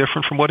totally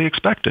different from what he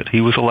expected.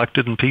 He was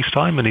elected in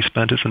peacetime, and he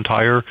spent his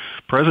entire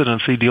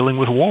presidency dealing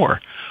with war.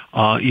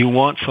 You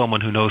want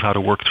someone who knows how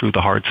to work through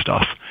the hard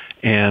stuff.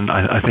 And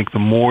I think the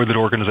more that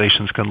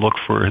organizations can look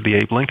for the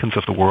Abe Lincolns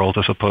of the world,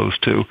 as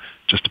opposed to,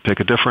 just to pick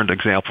a different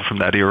example from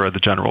that era, the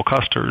General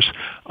Custers,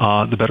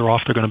 the better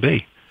off they're going to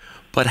be.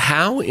 But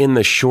how, in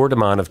the short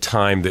amount of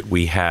time that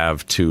we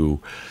have to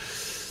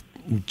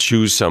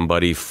choose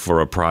somebody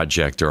for a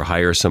project or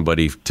hire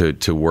somebody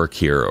to work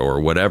here or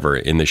whatever,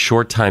 in the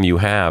short time you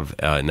have,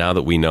 now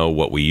that we know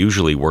what we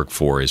usually work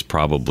for is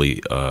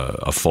probably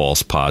a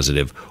false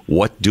positive,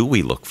 what do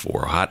we look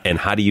for? And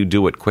how do you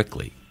do it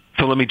quickly?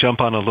 So let me jump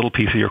on a little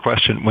piece of your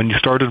question. When you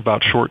started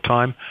about short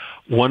time,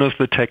 one of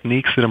the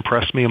techniques that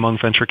impressed me among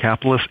venture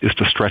capitalists is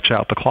to stretch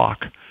out the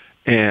clock.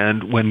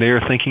 And when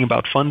they're thinking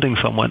about funding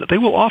someone, they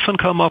will often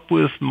come up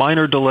with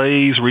minor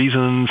delays,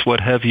 reasons,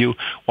 what have you,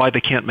 why they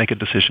can't make a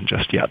decision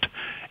just yet.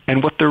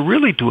 And what they're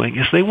really doing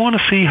is they want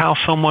to see how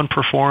someone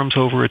performs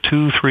over a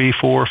 2, 3,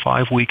 4,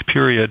 5 week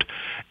period,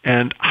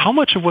 and how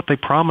much of what they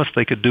promised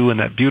they could do in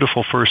that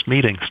beautiful first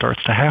meeting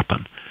starts to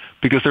happen.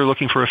 Because they're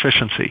looking for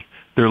efficiency.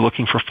 They're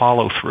looking for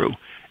follow-through.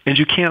 And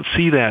you can't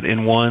see that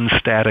in one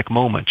static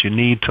moment. You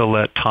need to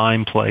let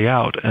time play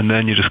out, and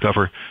then you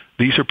discover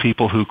these are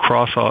people who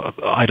cross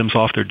items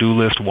off their do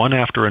list one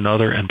after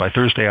another, and by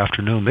Thursday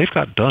afternoon, they've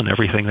got done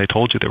everything they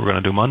told you they were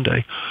going to do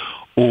Monday.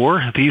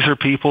 Or these are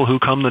people who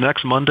come the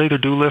next Monday, their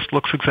do list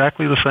looks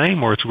exactly the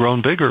same, or it's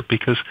grown bigger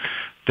because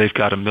they've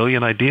got a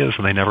million ideas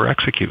and they never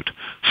execute.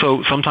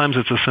 So sometimes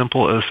it's as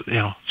simple as,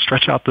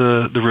 stretch out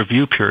the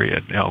review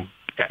period,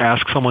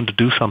 ask someone to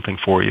do something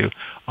for you.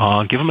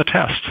 Give them a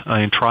test.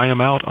 Try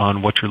them out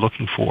on what you're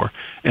looking for.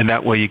 And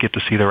that way you get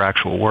to see their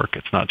actual work.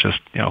 It's not just,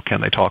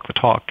 can they talk the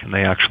talk? Can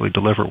they actually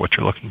deliver what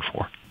you're looking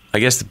for? I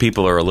guess the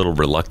people are a little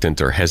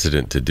reluctant or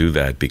hesitant to do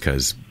that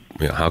because,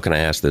 how can I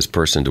ask this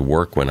person to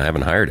work when I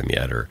haven't hired him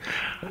yet? Or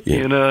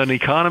in an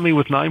economy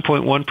with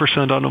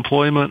 9.1%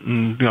 unemployment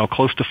and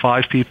close to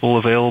 5 people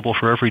available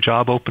for every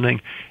job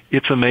opening,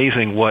 it's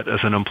amazing what,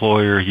 as an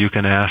employer, you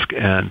can ask,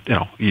 and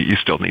you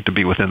still need to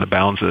be within the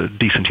bounds of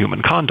decent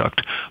human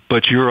conduct,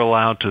 but you're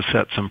allowed to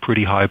set some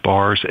pretty high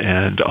bars,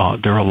 and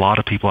there are a lot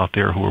of people out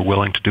there who are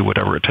willing to do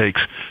whatever it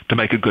takes to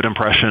make a good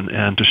impression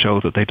and to show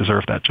that they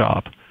deserve that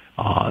job.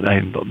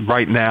 And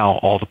right now,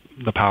 all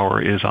the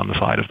power is on the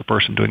side of the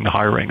person doing the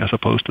hiring as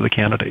opposed to the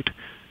candidate.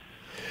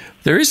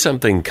 There is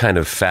something kind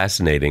of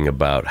fascinating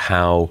about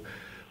how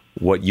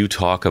what you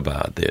talk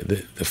about,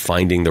 the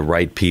finding the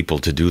right people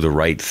to do the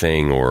right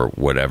thing or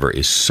whatever,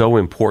 is so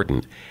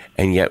important.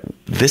 And yet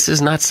this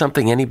is not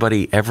something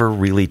anybody ever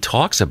really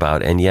talks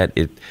about. And yet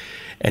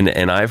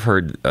and I've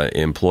heard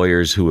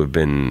employers who have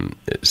been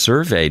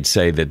surveyed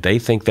say that they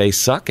think they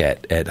suck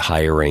at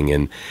hiring,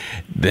 and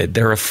that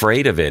they're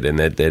afraid of it, and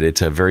that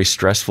it's a very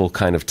stressful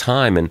kind of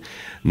time, and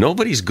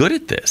nobody's good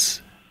at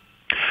this.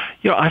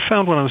 I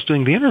found when I was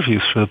doing the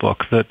interviews for the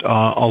book that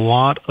a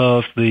lot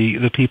of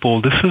the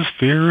people, this is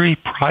very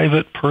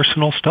private,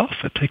 personal stuff.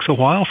 It takes a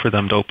while for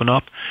them to open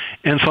up,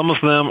 and some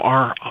of them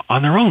are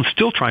on their own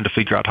still trying to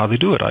figure out how they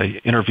do it. I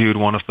interviewed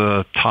one of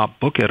the top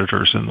book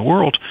editors in the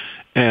world,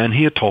 and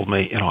he had told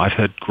me, I've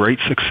had great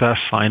success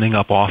signing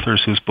up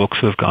authors whose books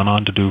have gone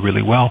on to do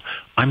really well.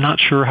 I'm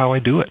not sure how I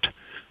do it.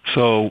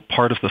 So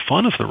part of the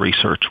fun of the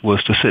research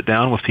was to sit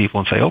down with people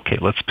and say, okay,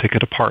 let's pick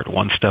it apart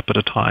one step at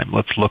a time.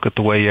 Let's look at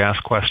the way you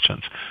ask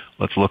questions.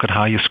 Let's look at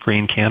how you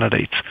screen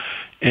candidates.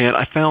 And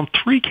I found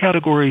 3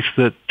 categories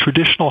that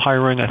traditional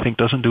hiring, I think,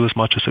 doesn't do as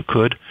much as it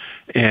could.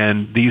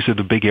 And these are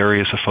the big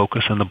areas of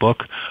focus in the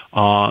book.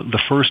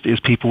 The first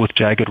is people with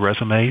jagged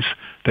resumes.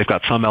 They've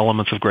got some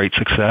elements of great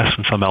success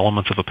and some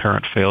elements of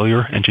apparent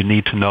failure, and you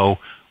need to know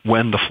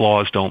when the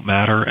flaws don't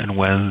matter and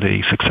when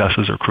the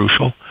successes are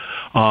crucial.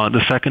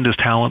 The second is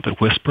talent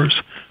that whispers,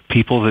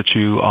 people that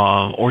you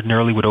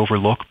ordinarily would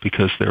overlook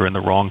because they're in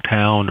the wrong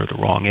town or the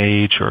wrong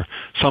age, or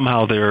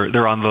somehow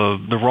they're on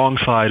the wrong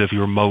side of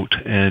your moat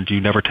and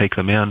you never take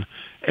them in,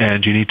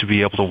 and you need to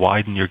be able to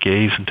widen your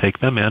gaze and take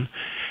them in.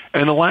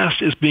 And the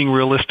last is being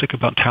realistic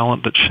about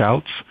talent that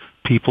shouts,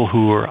 people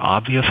who are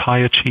obvious high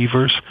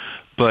achievers.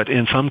 But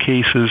in some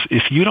cases,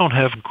 if you don't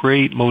have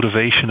great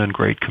motivation and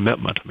great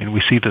commitment,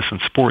 we see this in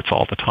sports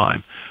all the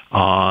time.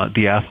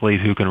 The athlete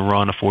who can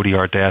run a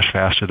 40-yard dash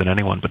faster than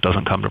anyone but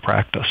doesn't come to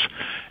practice.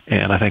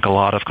 And I think a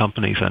lot of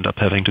companies end up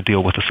having to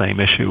deal with the same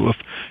issue of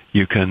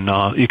you can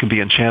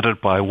be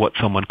enchanted by what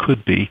someone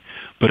could be,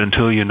 but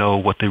until you know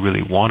what they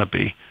really want to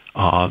be,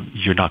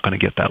 you're not going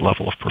to get that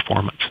level of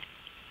performance.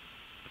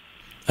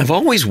 I've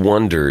always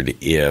wondered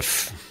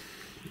if,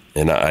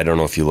 and I don't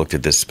know if you looked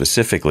at this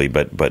specifically,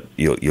 but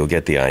you'll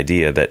get the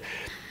idea that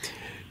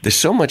there's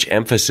so much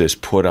emphasis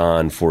put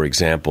on, for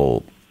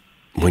example,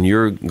 when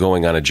you're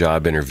going on a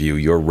job interview,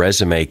 your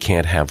resume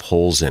can't have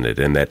holes in it,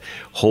 and that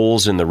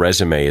holes in the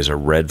resume is a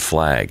red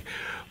flag.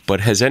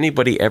 But has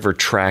anybody ever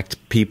tracked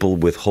people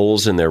with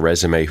holes in their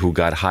resume who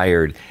got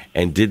hired,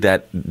 and did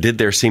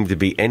there seem to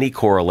be any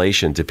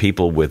correlation to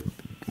people with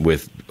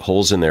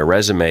holes in their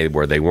resume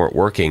where they weren't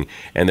working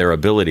and their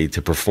ability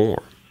to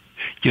perform?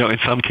 In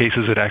some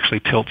cases, it actually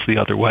tilts the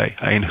other way.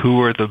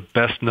 Who are the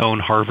best-known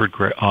Harvard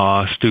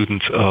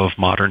students of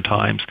modern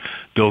times?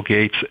 Bill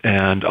Gates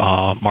and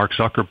Mark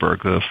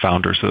Zuckerberg, the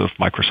founders of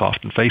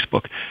Microsoft and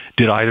Facebook.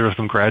 Did either of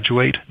them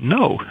graduate?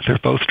 No, they're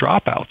both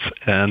dropouts,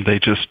 and they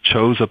just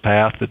chose a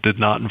path that did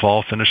not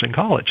involve finishing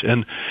college.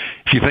 And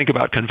if you think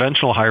about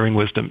conventional hiring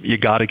wisdom, you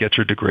got to get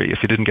your degree.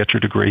 If you didn't get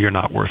your degree, you're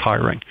not worth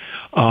hiring.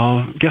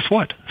 Guess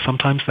what?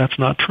 Sometimes that's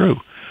not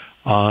true.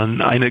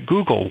 And at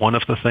Google, one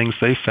of the things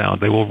they found,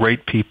 they will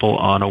rate people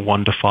on a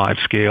 1 to 5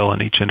 scale, and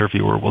each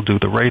interviewer will do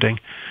the rating.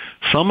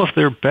 Some of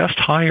their best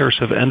hires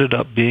have ended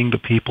up being the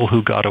people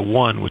who got a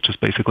 1, which is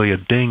basically a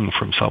ding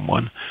from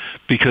someone,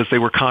 because they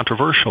were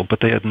controversial, but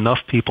they had enough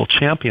people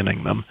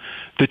championing them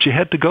that you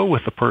had to go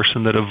with the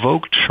person that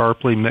evoked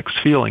sharply mixed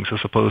feelings as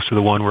opposed to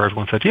the one where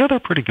everyone said, yeah, they're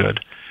pretty good.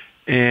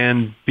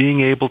 And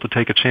being able to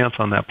take a chance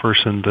on that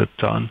person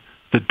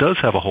that does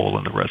have a hole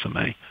in the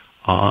resume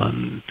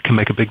can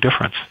make a big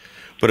difference.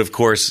 But of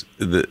course,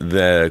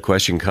 the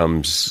question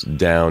comes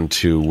down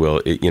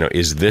to,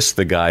 is this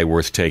the guy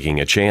worth taking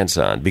a chance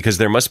on? Because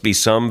there must be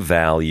some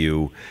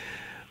value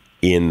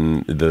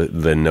in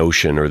the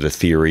notion or the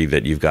theory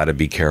that you've got to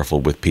be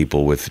careful with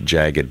people with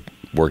jagged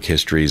work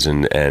histories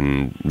and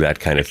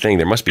that kind of thing.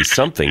 There must be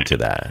something to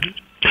that.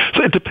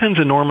 So it depends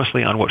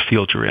enormously on what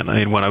field you're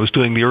in. When I was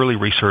doing the early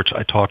research,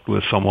 I talked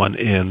with someone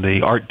in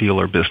the art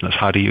dealer business.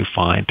 How do you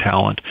find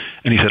talent?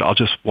 And he said, I'll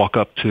just walk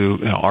up to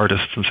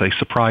artists and say,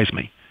 surprise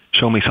me.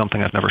 Show me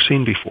something I've never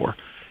seen before.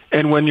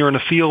 And when you're in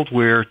a field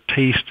where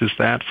taste is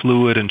that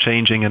fluid and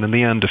changing, and in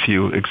the end, if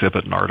you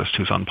exhibit an artist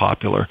who's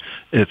unpopular,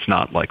 it's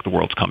not like the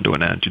world's come to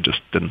an end. You just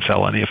didn't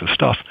sell any of his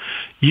stuff.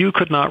 You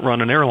could not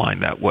run an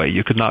airline that way.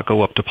 You could not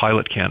go up to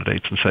pilot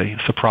candidates and say,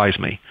 surprise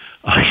me.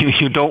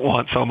 You don't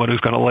want someone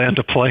who's going to land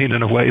a plane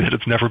in a way that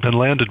it's never been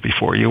landed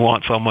before. You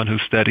want someone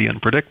who's steady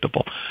and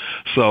predictable.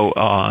 So,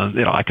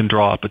 I can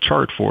draw up a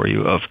chart for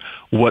you of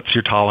what's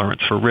your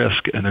tolerance for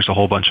risk, and there's a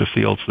whole bunch of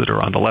fields that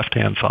are on the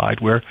left-hand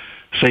side where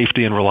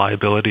safety and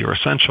reliability are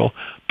essential.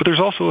 But there's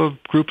also a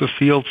group of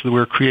fields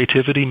where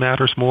creativity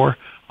matters more.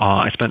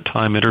 I spent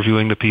time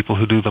interviewing the people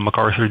who do the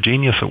MacArthur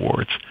Genius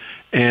Awards.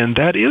 And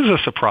that is a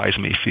surprise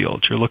me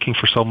field. You're looking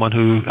for someone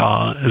who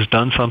has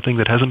done something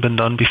that hasn't been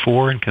done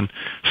before and can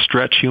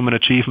stretch human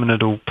achievement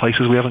into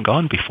places we haven't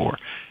gone before.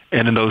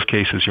 And in those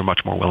cases, you're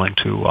much more willing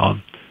to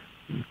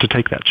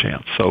take that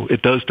chance. So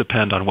it does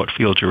depend on what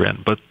field you're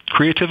in. But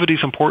creativity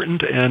is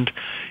important, and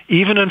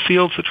even in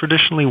fields that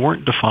traditionally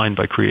weren't defined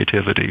by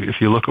creativity,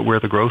 if you look at where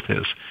the growth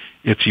is,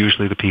 it's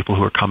usually the people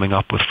who are coming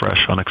up with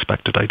fresh,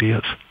 unexpected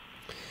ideas.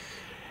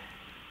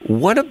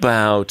 What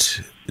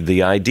about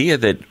the idea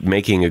that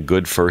making a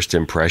good first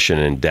impression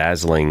and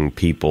dazzling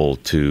people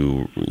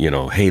to,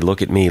 hey,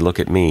 look at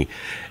me,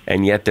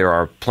 and yet there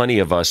are plenty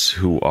of us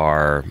who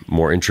are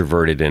more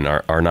introverted and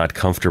are not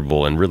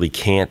comfortable and really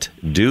can't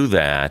do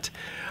that,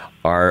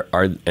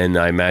 and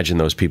I imagine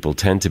those people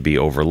tend to be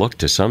overlooked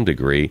to some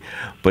degree,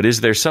 but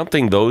is there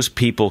something those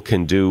people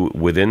can do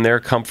within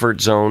their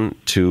comfort zone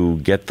to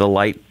get the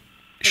light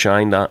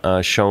shined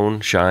on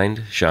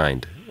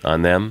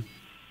them?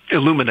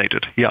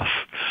 Illuminated, yes.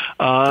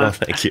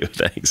 Thank you.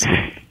 Thanks.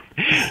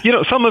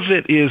 Some of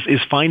it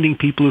is finding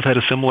people who've had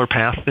a similar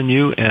path than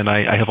you, and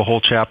I have a whole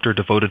chapter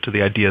devoted to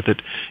the idea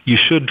that you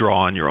should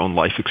draw on your own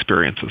life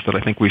experiences, that I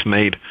think we've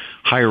made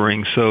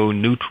hiring so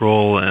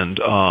neutral and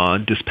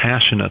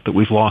dispassionate that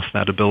we've lost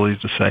that ability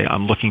to say,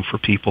 I'm looking for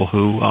people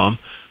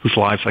whose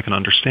lives I can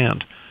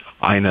understand.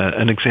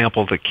 An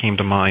example that came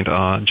to mind,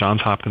 Johns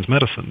Hopkins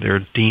Medicine, their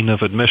dean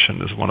of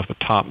admission is one of the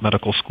top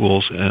medical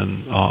schools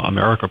in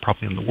America,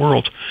 probably in the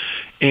world.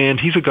 And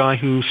he's a guy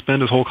who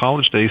spent his whole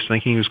college days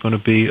thinking he was going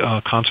to be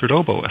a concert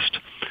oboist.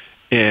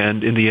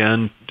 And in the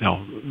end,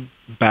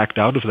 backed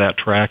out of that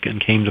track and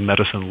came to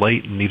medicine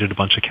late and needed a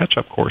bunch of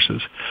catch-up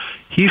courses.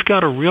 He's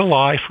got a real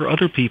eye for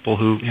other people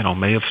who,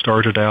 may have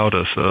started out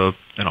as a,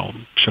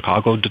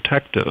 Chicago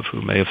detective,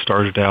 who may have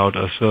started out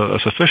as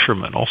a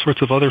fisherman, all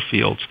sorts of other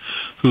fields,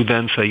 who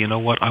then say, you know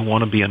what, I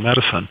want to be in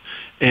medicine.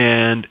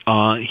 And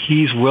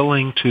he's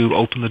willing to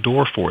open the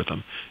door for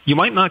them. You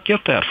might not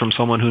get that from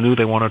someone who knew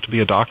they wanted to be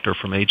a doctor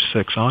from age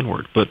 6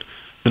 onward, but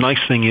the nice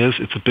thing is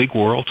it's a big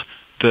world,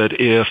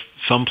 that if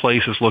some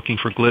place is looking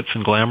for glitz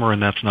and glamour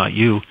and that's not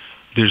you,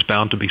 there's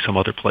bound to be some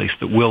other place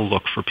that will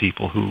look for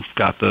people who've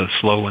got the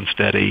slow and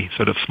steady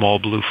sort of small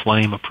blue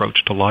flame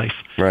approach to life.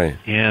 Right.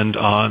 And,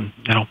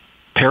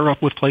 pair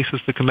up with places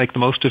that can make the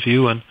most of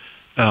you and,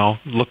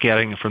 look at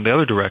it from the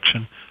other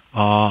direction.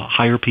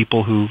 Hire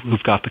people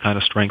who've got the kind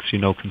of strengths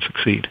can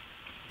succeed.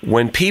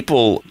 When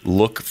people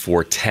look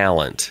for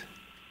talent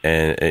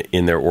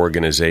in their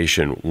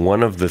organization,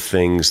 one of the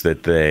things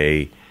that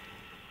they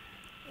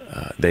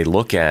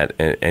look at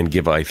and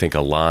give, I think,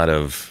 a lot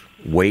of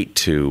weight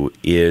to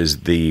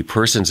is the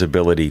person's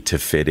ability to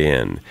fit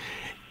in,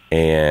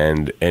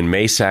 and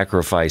may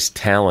sacrifice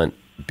talent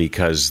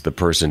because the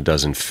person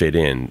doesn't fit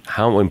in.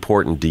 How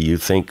important do you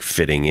think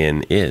fitting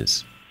in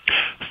is?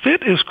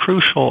 Fit is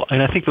crucial,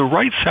 and I think the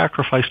right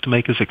sacrifice to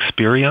make is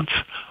experience.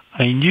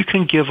 I mean, you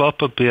can give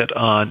up a bit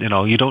on,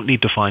 you don't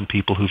need to find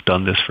people who've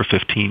done this for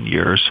 15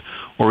 years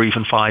or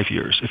even 5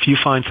 years. If you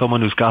find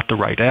someone who's got the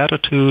right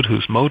attitude,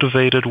 who's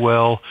motivated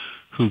well,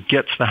 who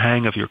gets the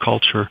hang of your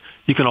culture,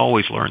 you can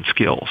always learn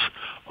skills.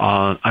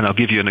 And I'll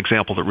give you an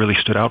example that really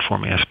stood out for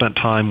me. I spent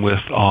time with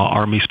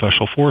Army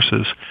Special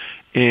Forces,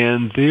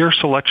 and their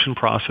selection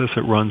process,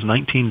 it runs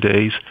 19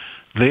 days.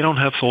 They don't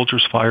have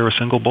soldiers fire a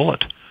single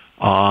bullet.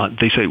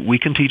 They say, we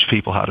can teach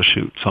people how to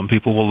shoot. Some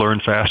people will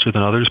learn faster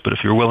than others, but if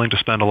you're willing to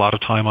spend a lot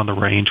of time on the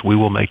range, we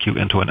will make you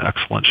into an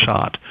excellent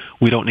shot.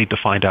 We don't need to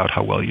find out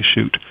how well you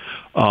shoot.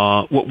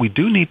 What we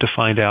do need to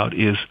find out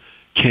is,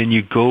 can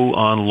you go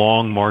on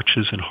long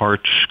marches in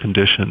harsh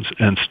conditions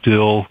and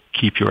still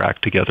keep your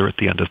act together at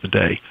the end of the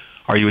day?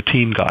 Are you a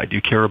team guy? Do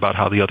you care about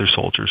how the other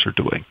soldiers are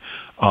doing?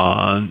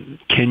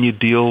 Can you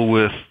deal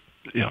with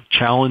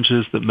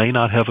challenges that may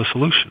not have a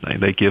solution?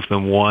 They give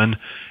them one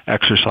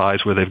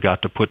exercise where they've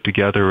got to put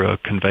together a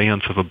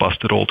conveyance of a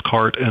busted old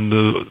cart, and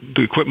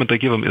the equipment they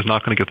give them is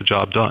not going to get the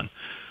job done.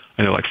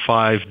 And there are like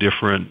 5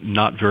 different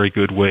not very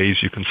good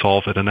ways you can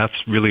solve it, and that's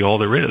really all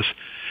there is.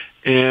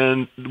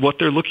 And what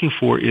they're looking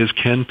for is,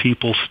 can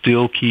people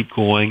still keep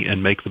going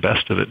and make the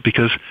best of it?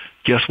 Because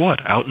guess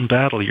what? Out in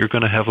battle, you're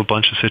going to have a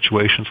bunch of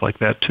situations like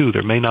that too.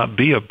 There may not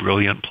be a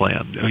brilliant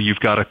plan. You've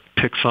got to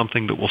pick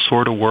something that will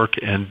sort of work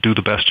and do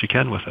the best you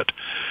can with it.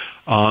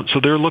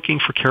 So they're looking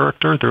for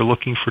character. They're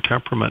looking for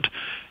temperament.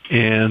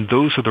 And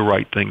those are the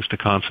right things to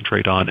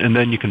concentrate on. And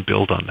then you can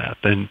build on that.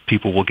 Then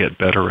people will get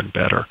better and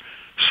better.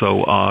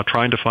 So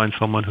trying to find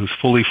someone who's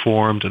fully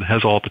formed and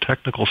has all the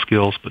technical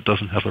skills but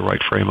doesn't have the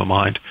right frame of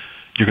mind,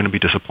 you're going to be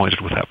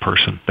disappointed with that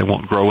person. They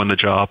won't grow in the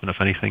job, and if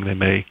anything, they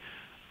may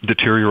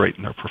deteriorate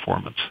in their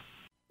performance.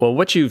 Well,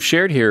 what you've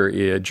shared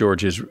here,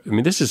 George,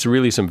 this is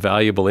really some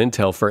valuable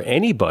intel for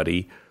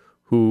anybody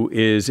who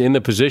is in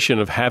the position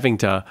of having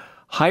to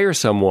hire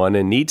someone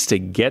and needs to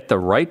get the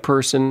right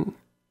person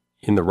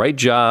in the right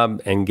job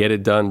and get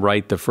it done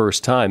right the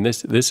first time.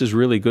 This is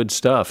really good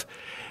stuff,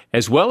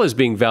 as well as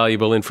being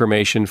valuable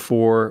information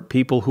for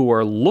people who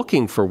are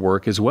looking for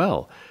work as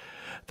well.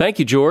 Thank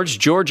you, George.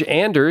 George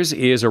Anders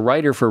is a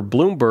writer for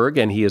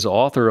Bloomberg, and he is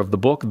author of the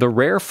book, The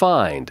Rare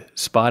Find,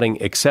 Spotting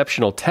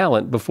Exceptional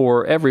Talent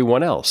Before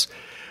Everyone Else.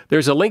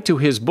 There's a link to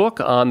his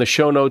book on the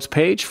show notes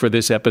page for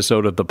this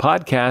episode of the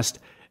podcast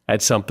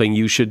at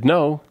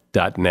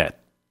somethingyoushouldknow.net.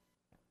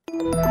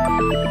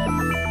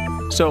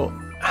 So,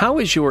 how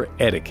is your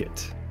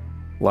etiquette?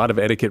 A lot of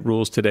etiquette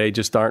rules today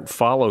just aren't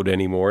followed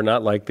anymore,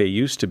 not like they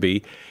used to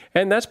be.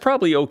 And that's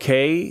probably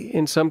okay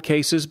in some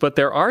cases, but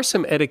there are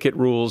some etiquette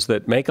rules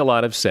that make a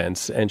lot of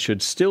sense and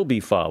should still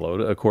be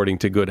followed, according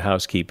to Good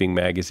Housekeeping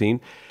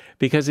magazine,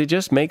 because it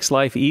just makes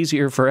life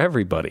easier for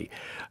everybody.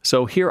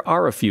 So here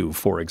are a few,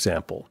 for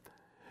example.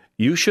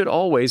 You should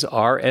always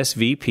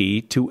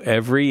RSVP to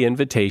every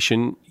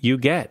invitation you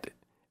get.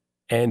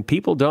 And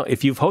people don't,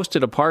 if you've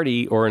hosted a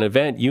party or an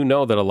event, you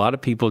know that a lot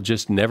of people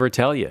just never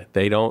tell you.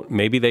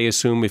 Maybe they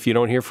assume if you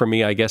don't hear from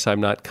me, I guess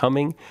I'm not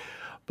coming.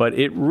 But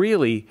it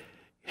really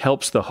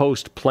helps the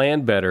host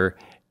plan better,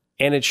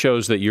 and it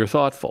shows that you're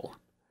thoughtful.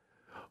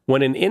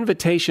 When an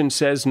invitation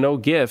says no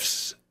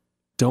gifts,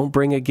 don't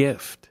bring a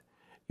gift.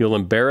 You'll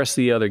embarrass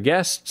the other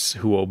guests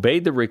who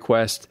obeyed the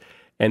request,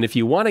 and if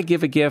you want to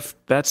give a gift,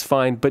 that's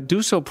fine, but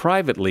do so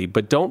privately,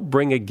 but don't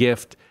bring a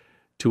gift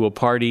to a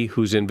party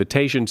whose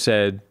invitation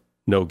said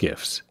no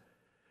gifts.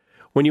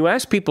 When you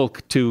ask people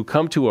to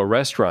come to a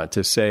restaurant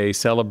to, say,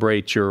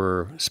 celebrate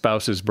your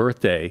spouse's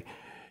birthday,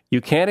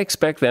 you can't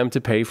expect them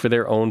to pay for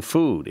their own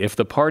food. If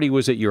the party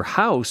was at your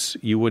house,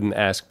 you wouldn't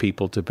ask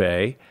people to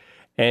pay,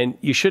 and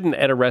you shouldn't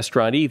at a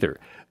restaurant either.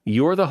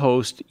 You're the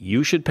host,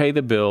 you should pay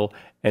the bill,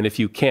 and if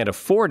you can't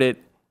afford it,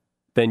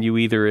 then you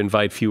either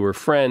invite fewer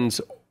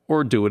friends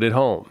or do it at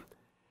home.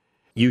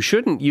 You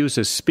shouldn't use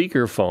a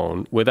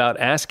speakerphone without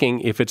asking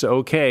if it's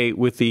okay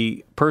with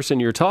the person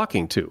you're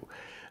talking to.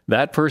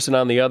 That person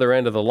on the other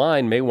end of the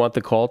line may want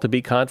the call to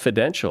be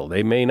confidential.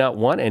 They may not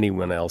want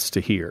anyone else to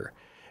hear.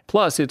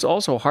 Plus, it's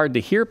also hard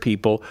to hear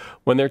people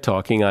when they're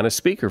talking on a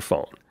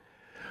speakerphone.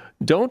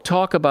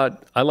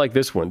 I like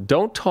this one,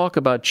 don't talk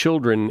about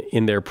children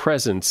in their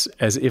presence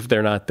as if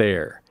they're not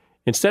there.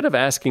 Instead of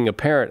asking a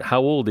parent, how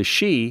old is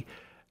she,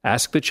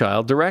 ask the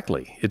child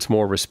directly. It's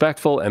more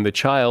respectful, and the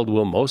child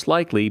will most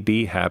likely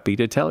be happy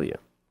to tell you.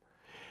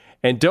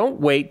 And don't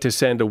wait to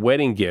send a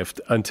wedding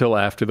gift until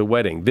after the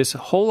wedding. This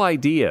whole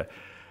idea,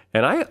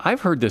 and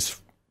I've heard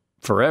this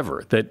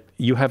forever, that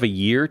you have a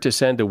year to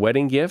send a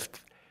wedding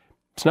gift.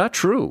 It's not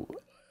true.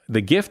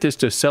 The gift is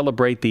to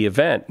celebrate the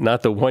event,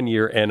 not the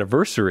one-year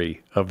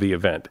anniversary of the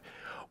event.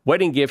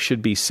 Wedding gifts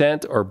should be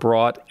sent or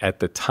brought at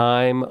the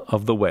time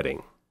of the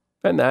wedding.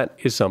 And that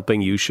is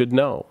something you should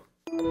know.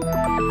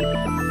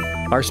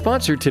 Our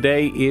sponsor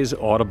today is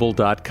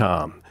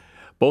Audible.com.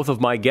 Both of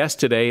my guests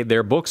today,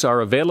 their books are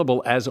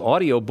available as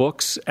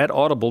audiobooks at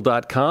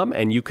Audible.com,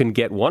 and you can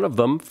get one of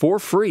them for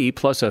free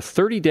plus a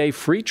 30-day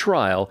free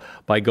trial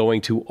by going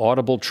to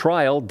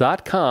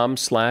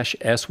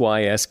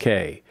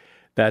audibletrial.com/SYSK.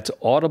 That's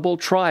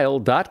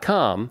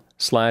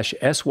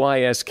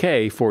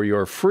audibletrial.com/SYSK for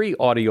your free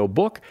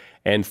audiobook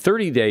and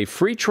 30-day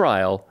free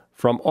trial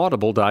from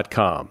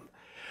Audible.com.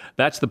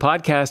 That's the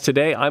podcast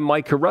today. I'm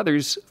Mike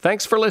Carruthers.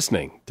 Thanks for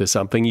listening to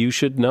Something You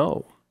Should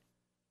Know.